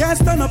day. Can't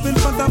stand up in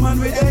front of man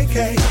with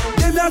AK.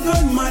 Them a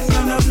gun man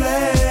gonna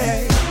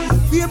play.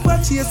 Paper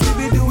chase,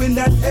 we be doing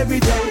that every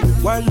day.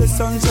 While the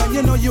sun shine,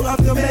 you know you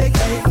have to make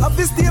hay. Up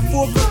to stay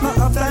focused, not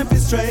have time to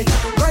stray.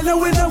 Right now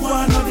we don't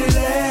want no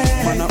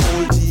delay. Man a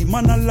OG,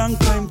 man a long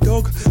time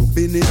dog.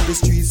 Been in the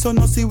streets, so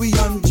no see we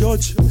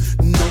unjudged.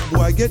 No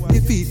boy get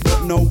defeat,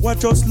 but no what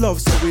just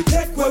love. So we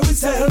take where we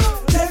sell,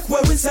 take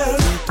where we sell.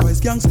 Twice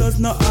gangsters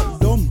not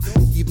act dumb.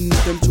 Even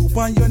if them choop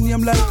on your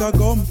name like a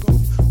gum.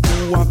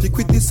 Who want to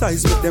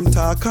criticize with them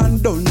talk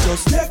and done.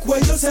 Just take where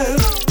you sell,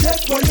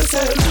 take where you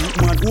sell.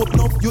 Man, open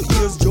up your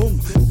ears,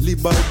 jump.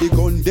 Live by the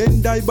gun,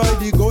 then die by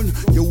the gun.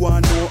 You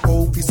want know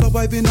how we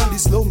surviving on the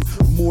slum.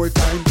 More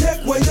time,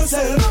 take where you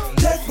sell,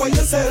 take where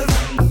you sell.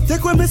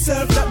 Take where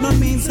myself, that no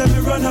means that me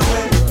run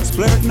away.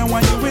 Splurt now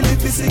and you will live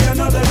to see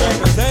another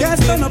day.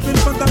 Can't stand up in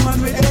front of man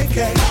with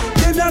AK.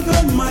 Them a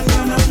gun man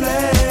gonna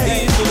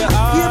play.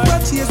 Paper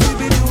chase we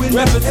be doing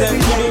that every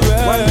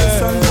day. While the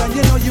sun shine,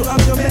 you know you have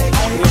to make it.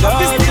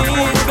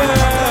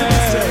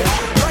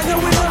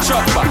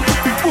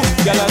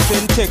 Y'all a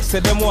send text, say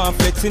them want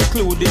flex,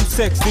 including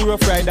sex. The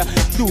Rough Rider,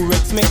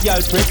 Durex, make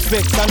y'all press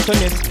vex.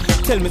 Antoinette,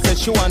 tell me say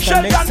she want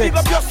a next sex.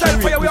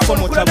 She rate me so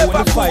much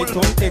about the fight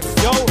on X.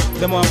 Yo,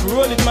 them want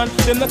roll it man,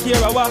 them not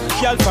care a what.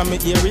 Y'all from me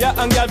area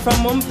and y'all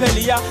from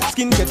Montpellier.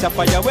 Skin get a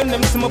fire when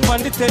them see me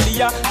on the telly.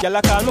 Y'all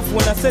a call my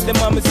phone and say them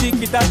want me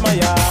secret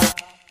admire.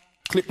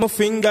 Clip my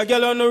finger,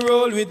 girl on the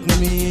roll with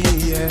me,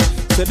 yeah.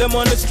 Say them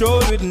on the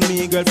stroll with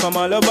me, girl from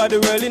all over the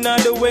world in all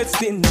the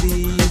West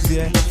Indies,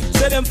 yeah.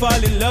 Say them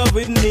fall in love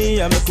with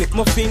me, I'ma clip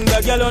my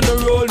finger, girl on the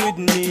roll with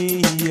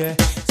me, yeah.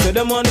 Say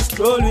them on the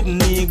stroll with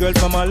me, girl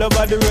from all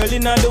over the world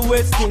in all the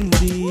West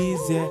Indies,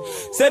 yeah.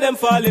 Say them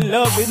fall in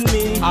love with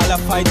me, all I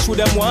fight through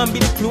them want be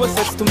the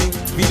closest to me.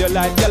 Video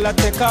light, girl I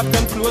take off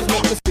them clothes,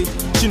 make me see.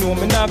 She know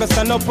me nah go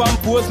stand up and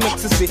pose, make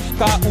me see.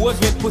 Cause who's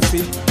with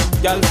pussy.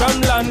 Girl from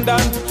London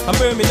and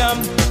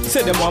Birmingham.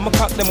 Say them want me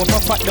cock them up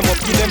and fat them up,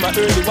 give them a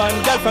early one.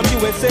 Girl from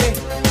USA,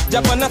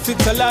 Japan and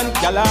Switzerland.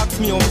 Girl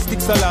ask me how me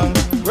sticks along.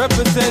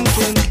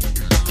 Representing,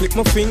 click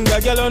my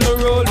finger, girl on the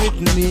roll with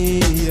me,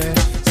 yeah.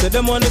 Say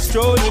them on the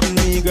stroll with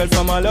me, girl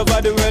from all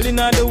over the world in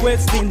all the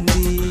West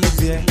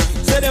Indies, yeah.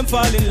 Say them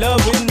fall in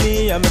love with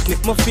me, I'ma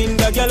click my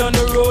finger, girl on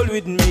the roll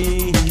with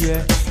me,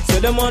 yeah. Say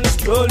them on the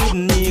stroll with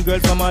me, girl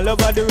from all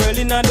over the world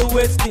in all the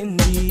West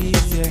Indies,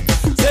 yeah.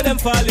 Say them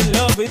fall in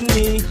love with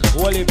me.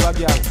 Whole heap of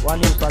girl, one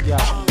heap of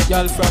girl.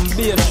 Girl from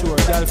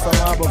Bayshore, girl from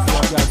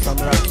Harbourford, girl from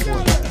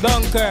Rockford.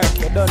 Dunkirk,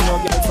 you don't know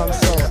girl from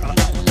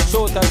South.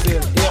 Shoulders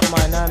Hill, 8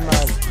 mile, 9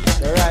 mile,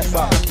 the right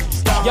back.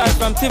 Girl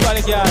from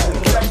Tivoli, girl.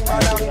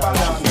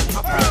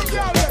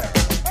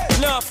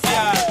 Enough,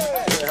 girl.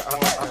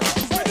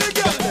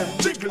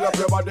 Jiggle up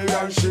your body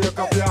and shake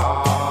up your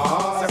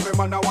ass. Every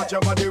man I watch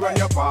your body when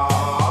you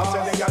pass.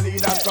 Tell the girl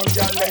lead and some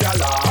girl lay a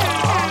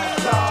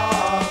laugh.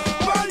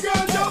 My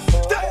girl just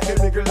take the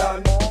niggle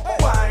and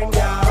wine,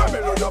 girl. Come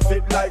in on your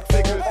feet like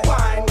fickle,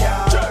 wine,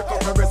 girl. Jerk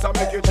up your breast and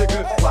make you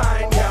jiggle,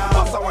 wine, girl.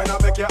 Pass a wine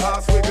and make your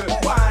ass wiggle,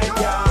 wine,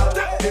 girl.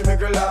 Take the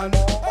niggle and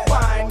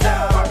wine,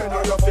 girl. Come in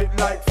on your feet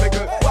like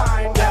fickle,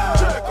 wine, girl.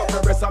 Jerk up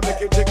your breast and make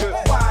you jiggle,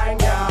 wine,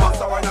 girl.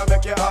 Pass a wine and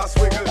make your ass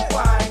wiggle,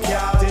 wine,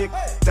 girl. Tick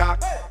tock.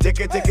 Tick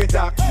it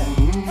tack,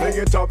 bring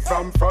it up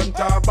from front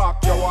or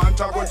back. You want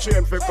a good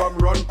chain fi come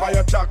run by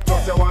your jack.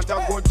 Plus you want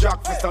a good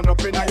jack fi stand up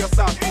in your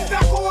sack.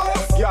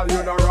 Girl,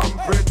 you know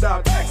ramp with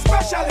that.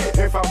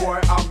 Especially if a boy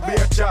have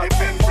beer chat. If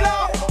him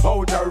flop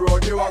out the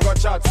road, you a go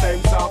chat.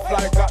 Same soft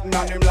like cotton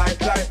and him like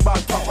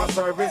bad. Proper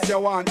service you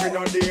want, you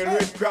don't deal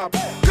with crap.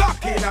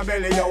 Cock in a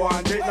belly, you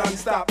want it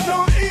non-stop.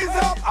 No ease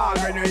up, all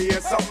when you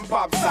hear something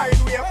pop. Side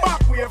way,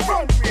 back way,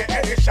 front way,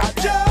 any shot.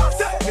 Just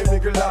set the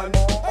niggle and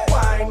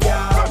wine,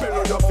 girl. Come in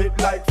on your feet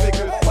like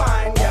fickle,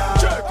 wine, girl.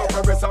 Jerk up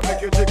your breast and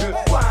make you jiggle,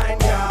 wine,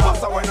 girl.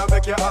 Pass a wine and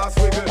make your ass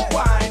wiggle,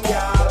 wine,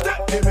 girl.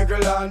 Take the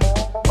niggle and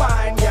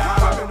wine, girl.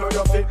 Come in on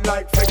your feet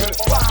like fickle,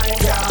 wine,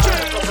 girl.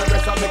 Jerk up your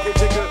breast and make you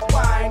jiggle,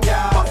 wine,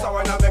 girl. Pass a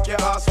wine and make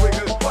your ass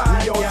wiggle,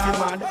 wine, girl.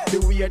 Man, the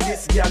way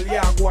this girl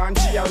yeah go and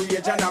she a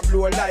rage and a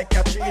blow like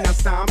a tree in a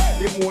storm.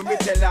 The more me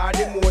tell her,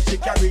 the more she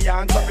carry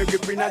on. So me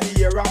grip in the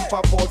air and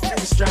pop out few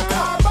strands.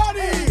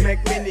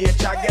 Make me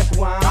nature get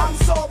warm. I'm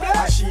so blessed.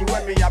 And she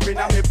when me up in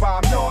a me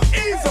palm. No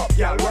ease up,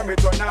 girl, when me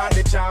turn on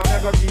the charm. Me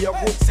go give you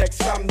good sex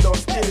from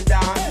dusk till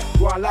dawn.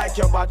 Go on like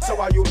your bad,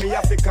 so are you me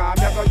have to calm.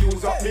 Me go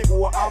use up me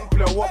go and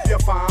blow up your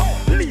farm.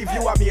 Leave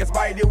you amazed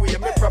by the way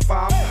me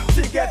perform.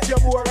 Forget your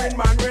boring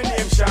man,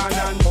 rename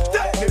Shannon.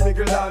 Take the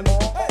niggle and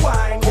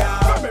wine, girl.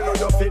 Come in on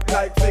your feet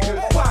like fickle,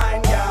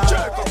 wine, girl.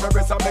 Jerk up your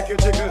breast and make you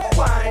jiggle,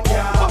 wine,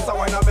 girl. Pass a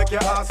wine and make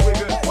your ass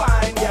wiggle,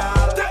 wine,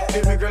 girl. Take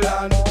the niggle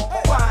and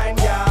wine,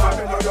 girl. Come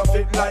in on your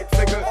feet like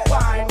fickle,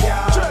 wine,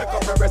 girl. Jerk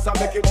up your breast and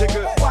make you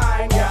jiggle,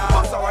 wine, girl.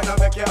 Pass a wine and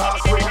make your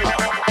ass wiggle.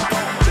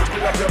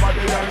 Jiggle up your body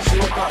and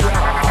shake up your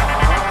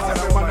ass.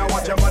 Every man I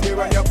watch your body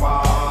when you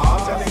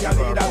pass. Tell the girl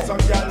lead and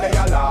some girl lay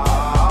a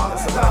laugh.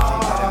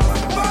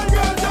 My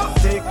girl just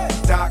tick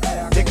tock,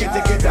 tick it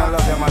tack.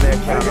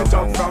 Bring it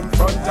up from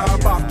front or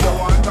back. You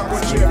want a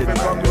good shape,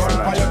 become run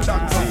by your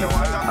jack. You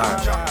want a good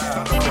jack.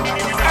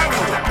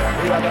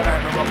 The other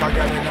night me walk a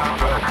girl in a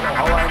club.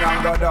 I wine and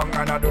go down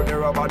and I do the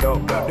rubber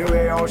dub. The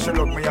way how she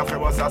look me, I feel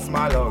was a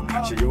small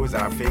hug. She use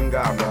her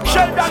finger.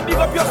 Sheldon, big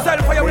up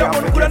yourself for your way of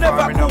could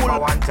never cool.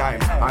 One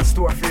time and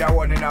store for your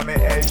one in a me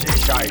LG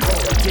shine.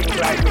 You think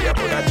like me, you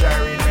put a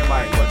cherry in my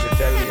mind, but you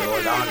tell me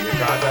hold on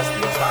because I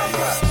still fine.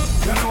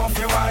 You know if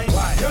you wine,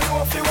 you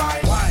know if you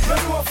wine, you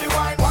know if you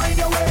wine, wine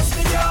your waist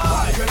me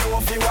girl. You know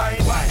if you wine,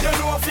 you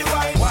know if you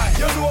wine,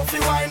 you know if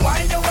you wine,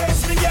 wine your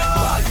waist me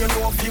girl. You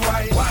know if you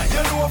wine,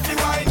 you know if you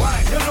wine,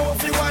 you know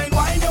if you wine,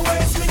 wine your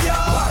waist me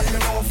girl. You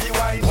know if you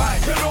wine,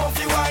 you know if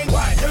you wine,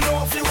 you know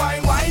if you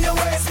wine, wine your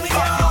waist me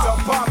girl. Back it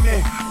up on me,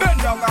 bend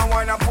down and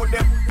wine and put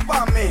them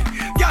on me.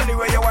 Girl the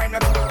way you wine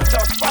up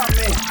on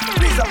me.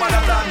 Please a man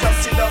and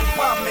just sit down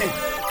on me.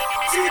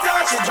 See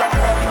that she jump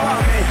up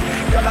on me.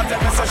 Girl I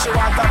tell me so she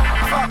want that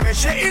from me.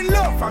 She in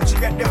love from she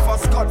get the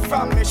first cut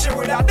from me. She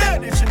would have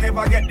dead if she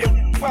never get the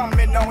from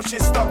me. Now she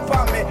stuck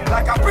on me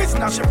like a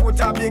prisoner. She put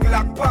a big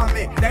lock on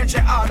me. Then she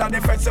order the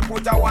fence to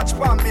put a watch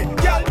on me.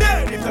 Girl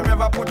dead if them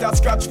ever put a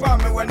scratch on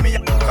me. When me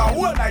a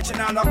whole night she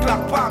not no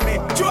clock on me.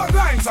 Two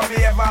grinds of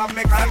me ever have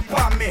me clip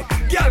on me.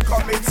 Girl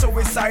commit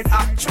suicide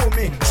act through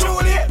me.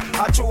 Truly,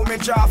 I threw me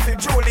jaw for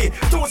Julie.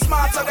 Too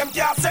smart so them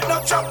can't set no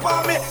trap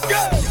on me.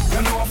 Girl,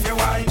 you know if you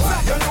wine,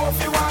 you know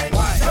if you wine,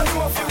 you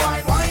know if you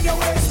wine, wine your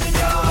waist me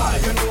girl.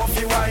 You know if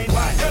you wine,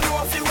 you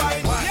know if you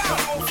wine, you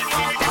know if you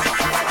wine.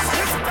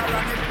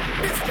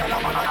 This girl I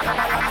wanna come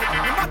around it.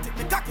 You want it,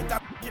 me cock it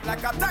up, it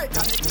like a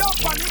Titanic. Don't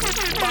panic,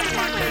 bad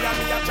man me and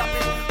me a chop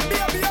it.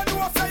 Baby you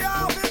know say you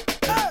have it.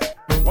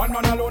 Hey. One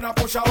man alone a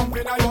push a hump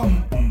in a you.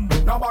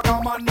 No bag a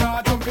man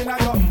nah jump in a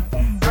you.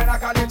 Kinda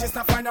college is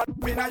to find a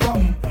in a you.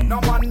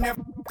 No man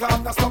never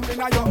clap the stuff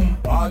in a you.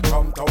 All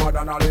Trump toward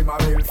and all him a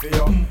bill for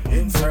you.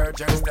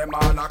 Insurgents them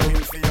all a kill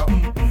for you.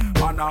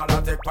 Man all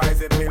a take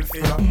poison bill for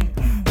you.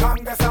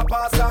 Congress a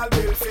pass all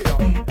bill for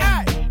you.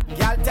 Hey,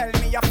 y'all tell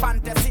me your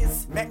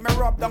fantasies. Make me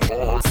rub them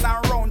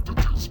and round.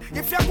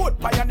 If you're good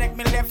by your neck,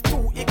 me left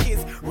 2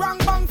 ickies. Wrong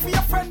bang for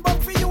your friend,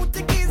 but for you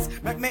tickies.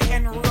 Make me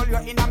enroll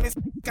you in a miss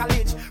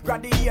college.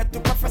 Graduate to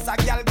professor,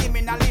 girl give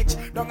me knowledge.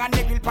 Down a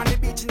niggle pan the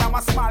beach in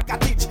a small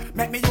cottage.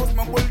 Make me use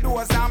my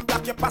bulldozer and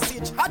block your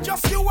passage. I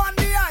just you on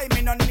the eye,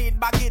 me no need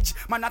baggage.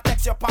 Man I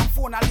text your pan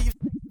phone, I leave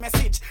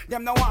message.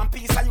 Them no one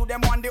piece of you,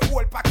 them want the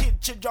whole package.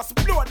 She just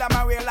blow them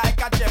away like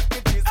a Jeff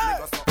Bridges.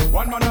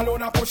 One man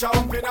alone a push a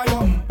hump in a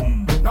you.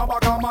 No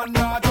back a man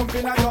nah jump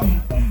in a you.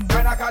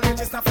 When a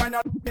college is not find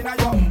a in a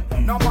you.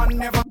 No man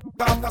never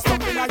have to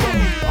stop in a you.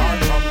 All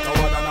Trump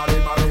toward and all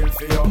him a bill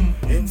for you.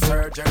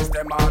 Insurgents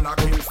them all a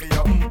kill for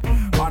you.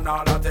 Man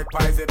all a take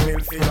poison pill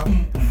for you.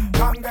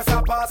 Congress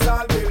a pass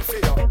all bill for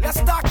you. Let's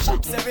start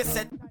shit. Every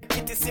set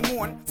Kitty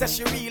Simone says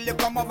she really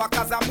come over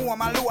cause I'm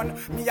home alone.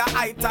 Me a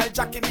ital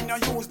Jackie, me no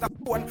use the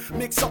phone.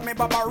 Mix up me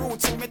Baba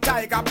Roots with me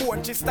Tiger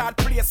Bone. She start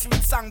play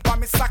sweet song for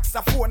me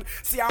saxophone.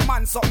 See a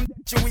man something,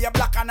 she wear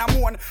black and a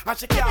moon. And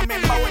she can't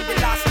remember when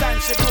the last time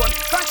she done.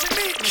 Can she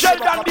meet me?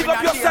 Sheldon, big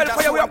up yourself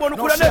for your way about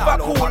coulda never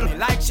cool.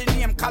 Like she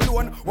name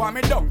Cologne. Want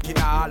me donkey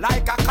now,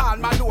 like a Carl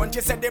Malone.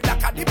 She said the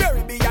black of the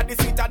berry, be at the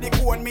sweet of the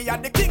cone. Me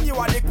at the king, you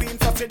are the queen,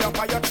 so sit down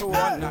for your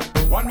throne.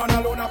 One man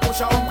alone a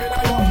push a hump in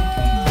a yo.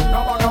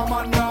 No bag a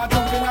man nah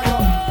jump in a yo.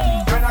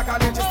 When a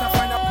college is to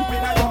find a pump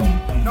in a yo.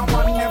 No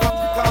man never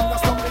come to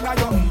stop in a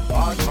yo.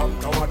 All Trump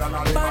toward and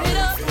all him a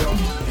bill for you.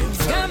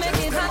 Girl, make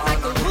it hot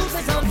like the roof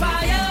is on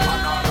fire.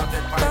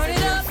 Burn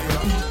it up.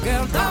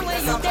 Girl, the way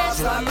you dance,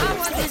 you are my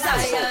one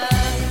desire.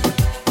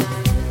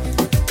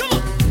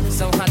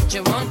 So hot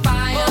you're on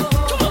fire.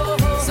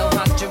 So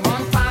hot you're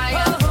on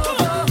fire.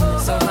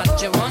 So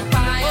hot you're on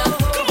fire.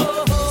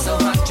 So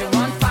hot you're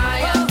on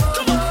fire.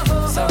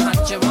 So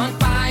hot you're on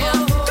fire.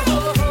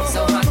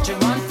 So hot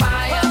you're on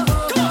fire.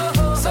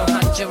 So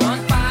hot you're on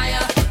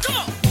fire.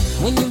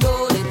 When you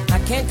roll it, I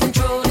can't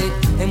control it.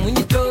 And when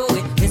you throw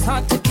it, it's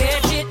hard to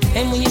catch it.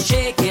 And when you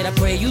shake it, I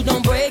pray you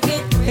don't break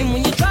it. And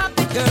when you drop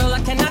it, girl, I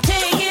cannot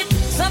take it.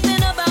 Something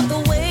about the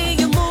way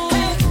you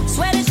move,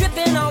 sweat is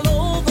dripping all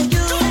over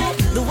you.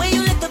 The way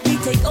you let the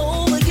beat take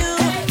over you.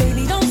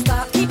 Baby, don't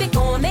stop, keep it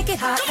going, make it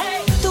hot.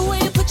 The way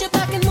you put your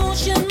back in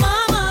motion,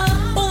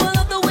 mama. Oh, I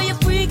love the way you're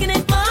freaking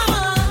it,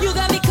 mama. You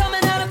got me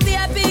coming out of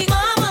VIP,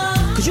 mama.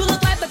 Cause you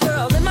look like the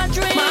girl in my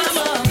dreams,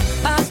 mama.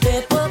 I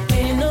step up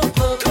in the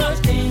club,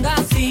 first thing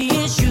I see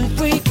is you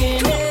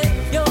freaking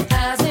it. Your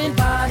eyes and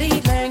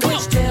body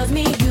language tells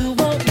me you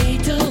want me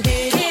to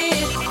hit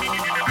it.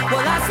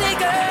 Well, I say,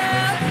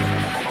 girl,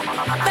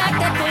 back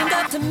that thing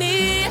up to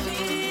me.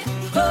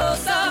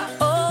 Closer,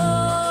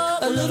 oh,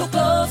 a little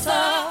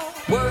closer.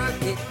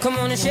 Work it, come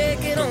on and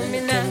shake it on me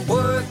now.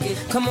 Work it,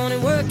 come on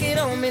and work it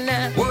on me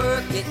now.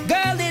 Work it,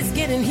 girl, it's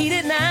getting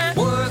heated now.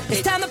 Work it,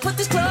 it's time to put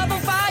this club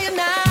on fire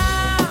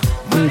now.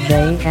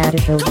 DJ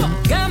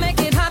Caddishogan. Girl, make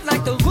it hot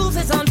like the roof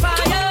is on fire.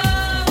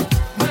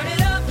 Burn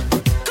it up,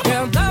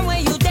 girl, the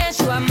way you dance,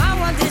 you are my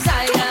one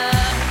desire.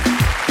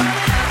 Burn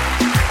it up,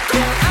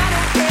 girl, I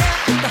don't care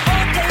if the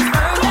whole place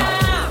burn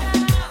down.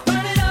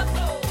 Burn it up,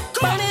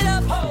 burn it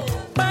up,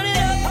 burn it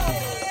up.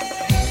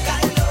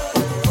 Calor,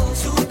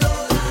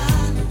 sudora,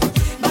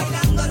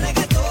 bailando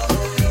reggaetón.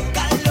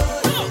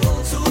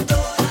 Calor,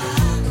 sudora,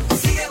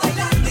 sigue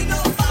bailando y no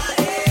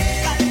pare.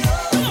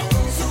 Calor,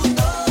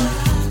 sudora,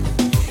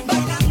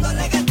 bailando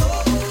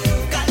reggaetón.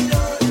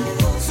 Calor,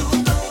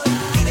 sudora,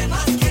 quiere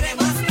más,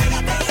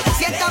 pégate.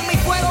 Sientan mi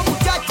fuego,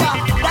 muchacha,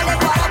 dale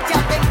guaracha,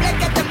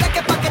 tembleque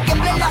pa' que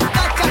tiemblen las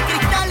cachas.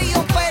 Cristal y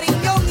un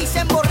periñón y se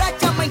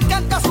emborracha, me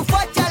encanta su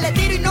facha, le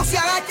tiro y no se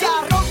agacha.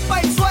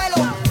 Rompe el suelo,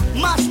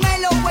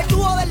 Marshmello, el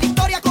dúo de la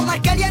historia con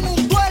Arkelia en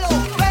un duelo.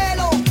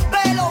 Velo,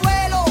 velo,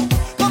 velo,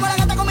 como la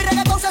gata con mi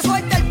reggaetón se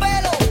suelta el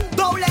pelo.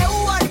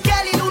 W,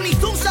 Arkelly, Looney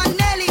Tunes,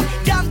 Sanelli,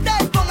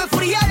 Yandel con el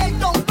Friel, el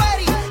Tom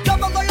Perry. Yo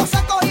pongo los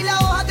sacos y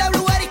las hojas de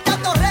Blueberry, está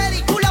todo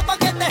ready. Cula pa'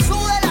 que te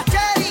sude la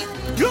cherry.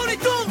 Looney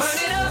Tunes.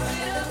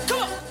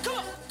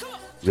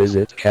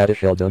 Visit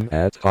Caddishogan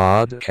at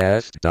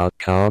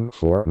podcast.com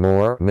for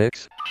more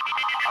mix.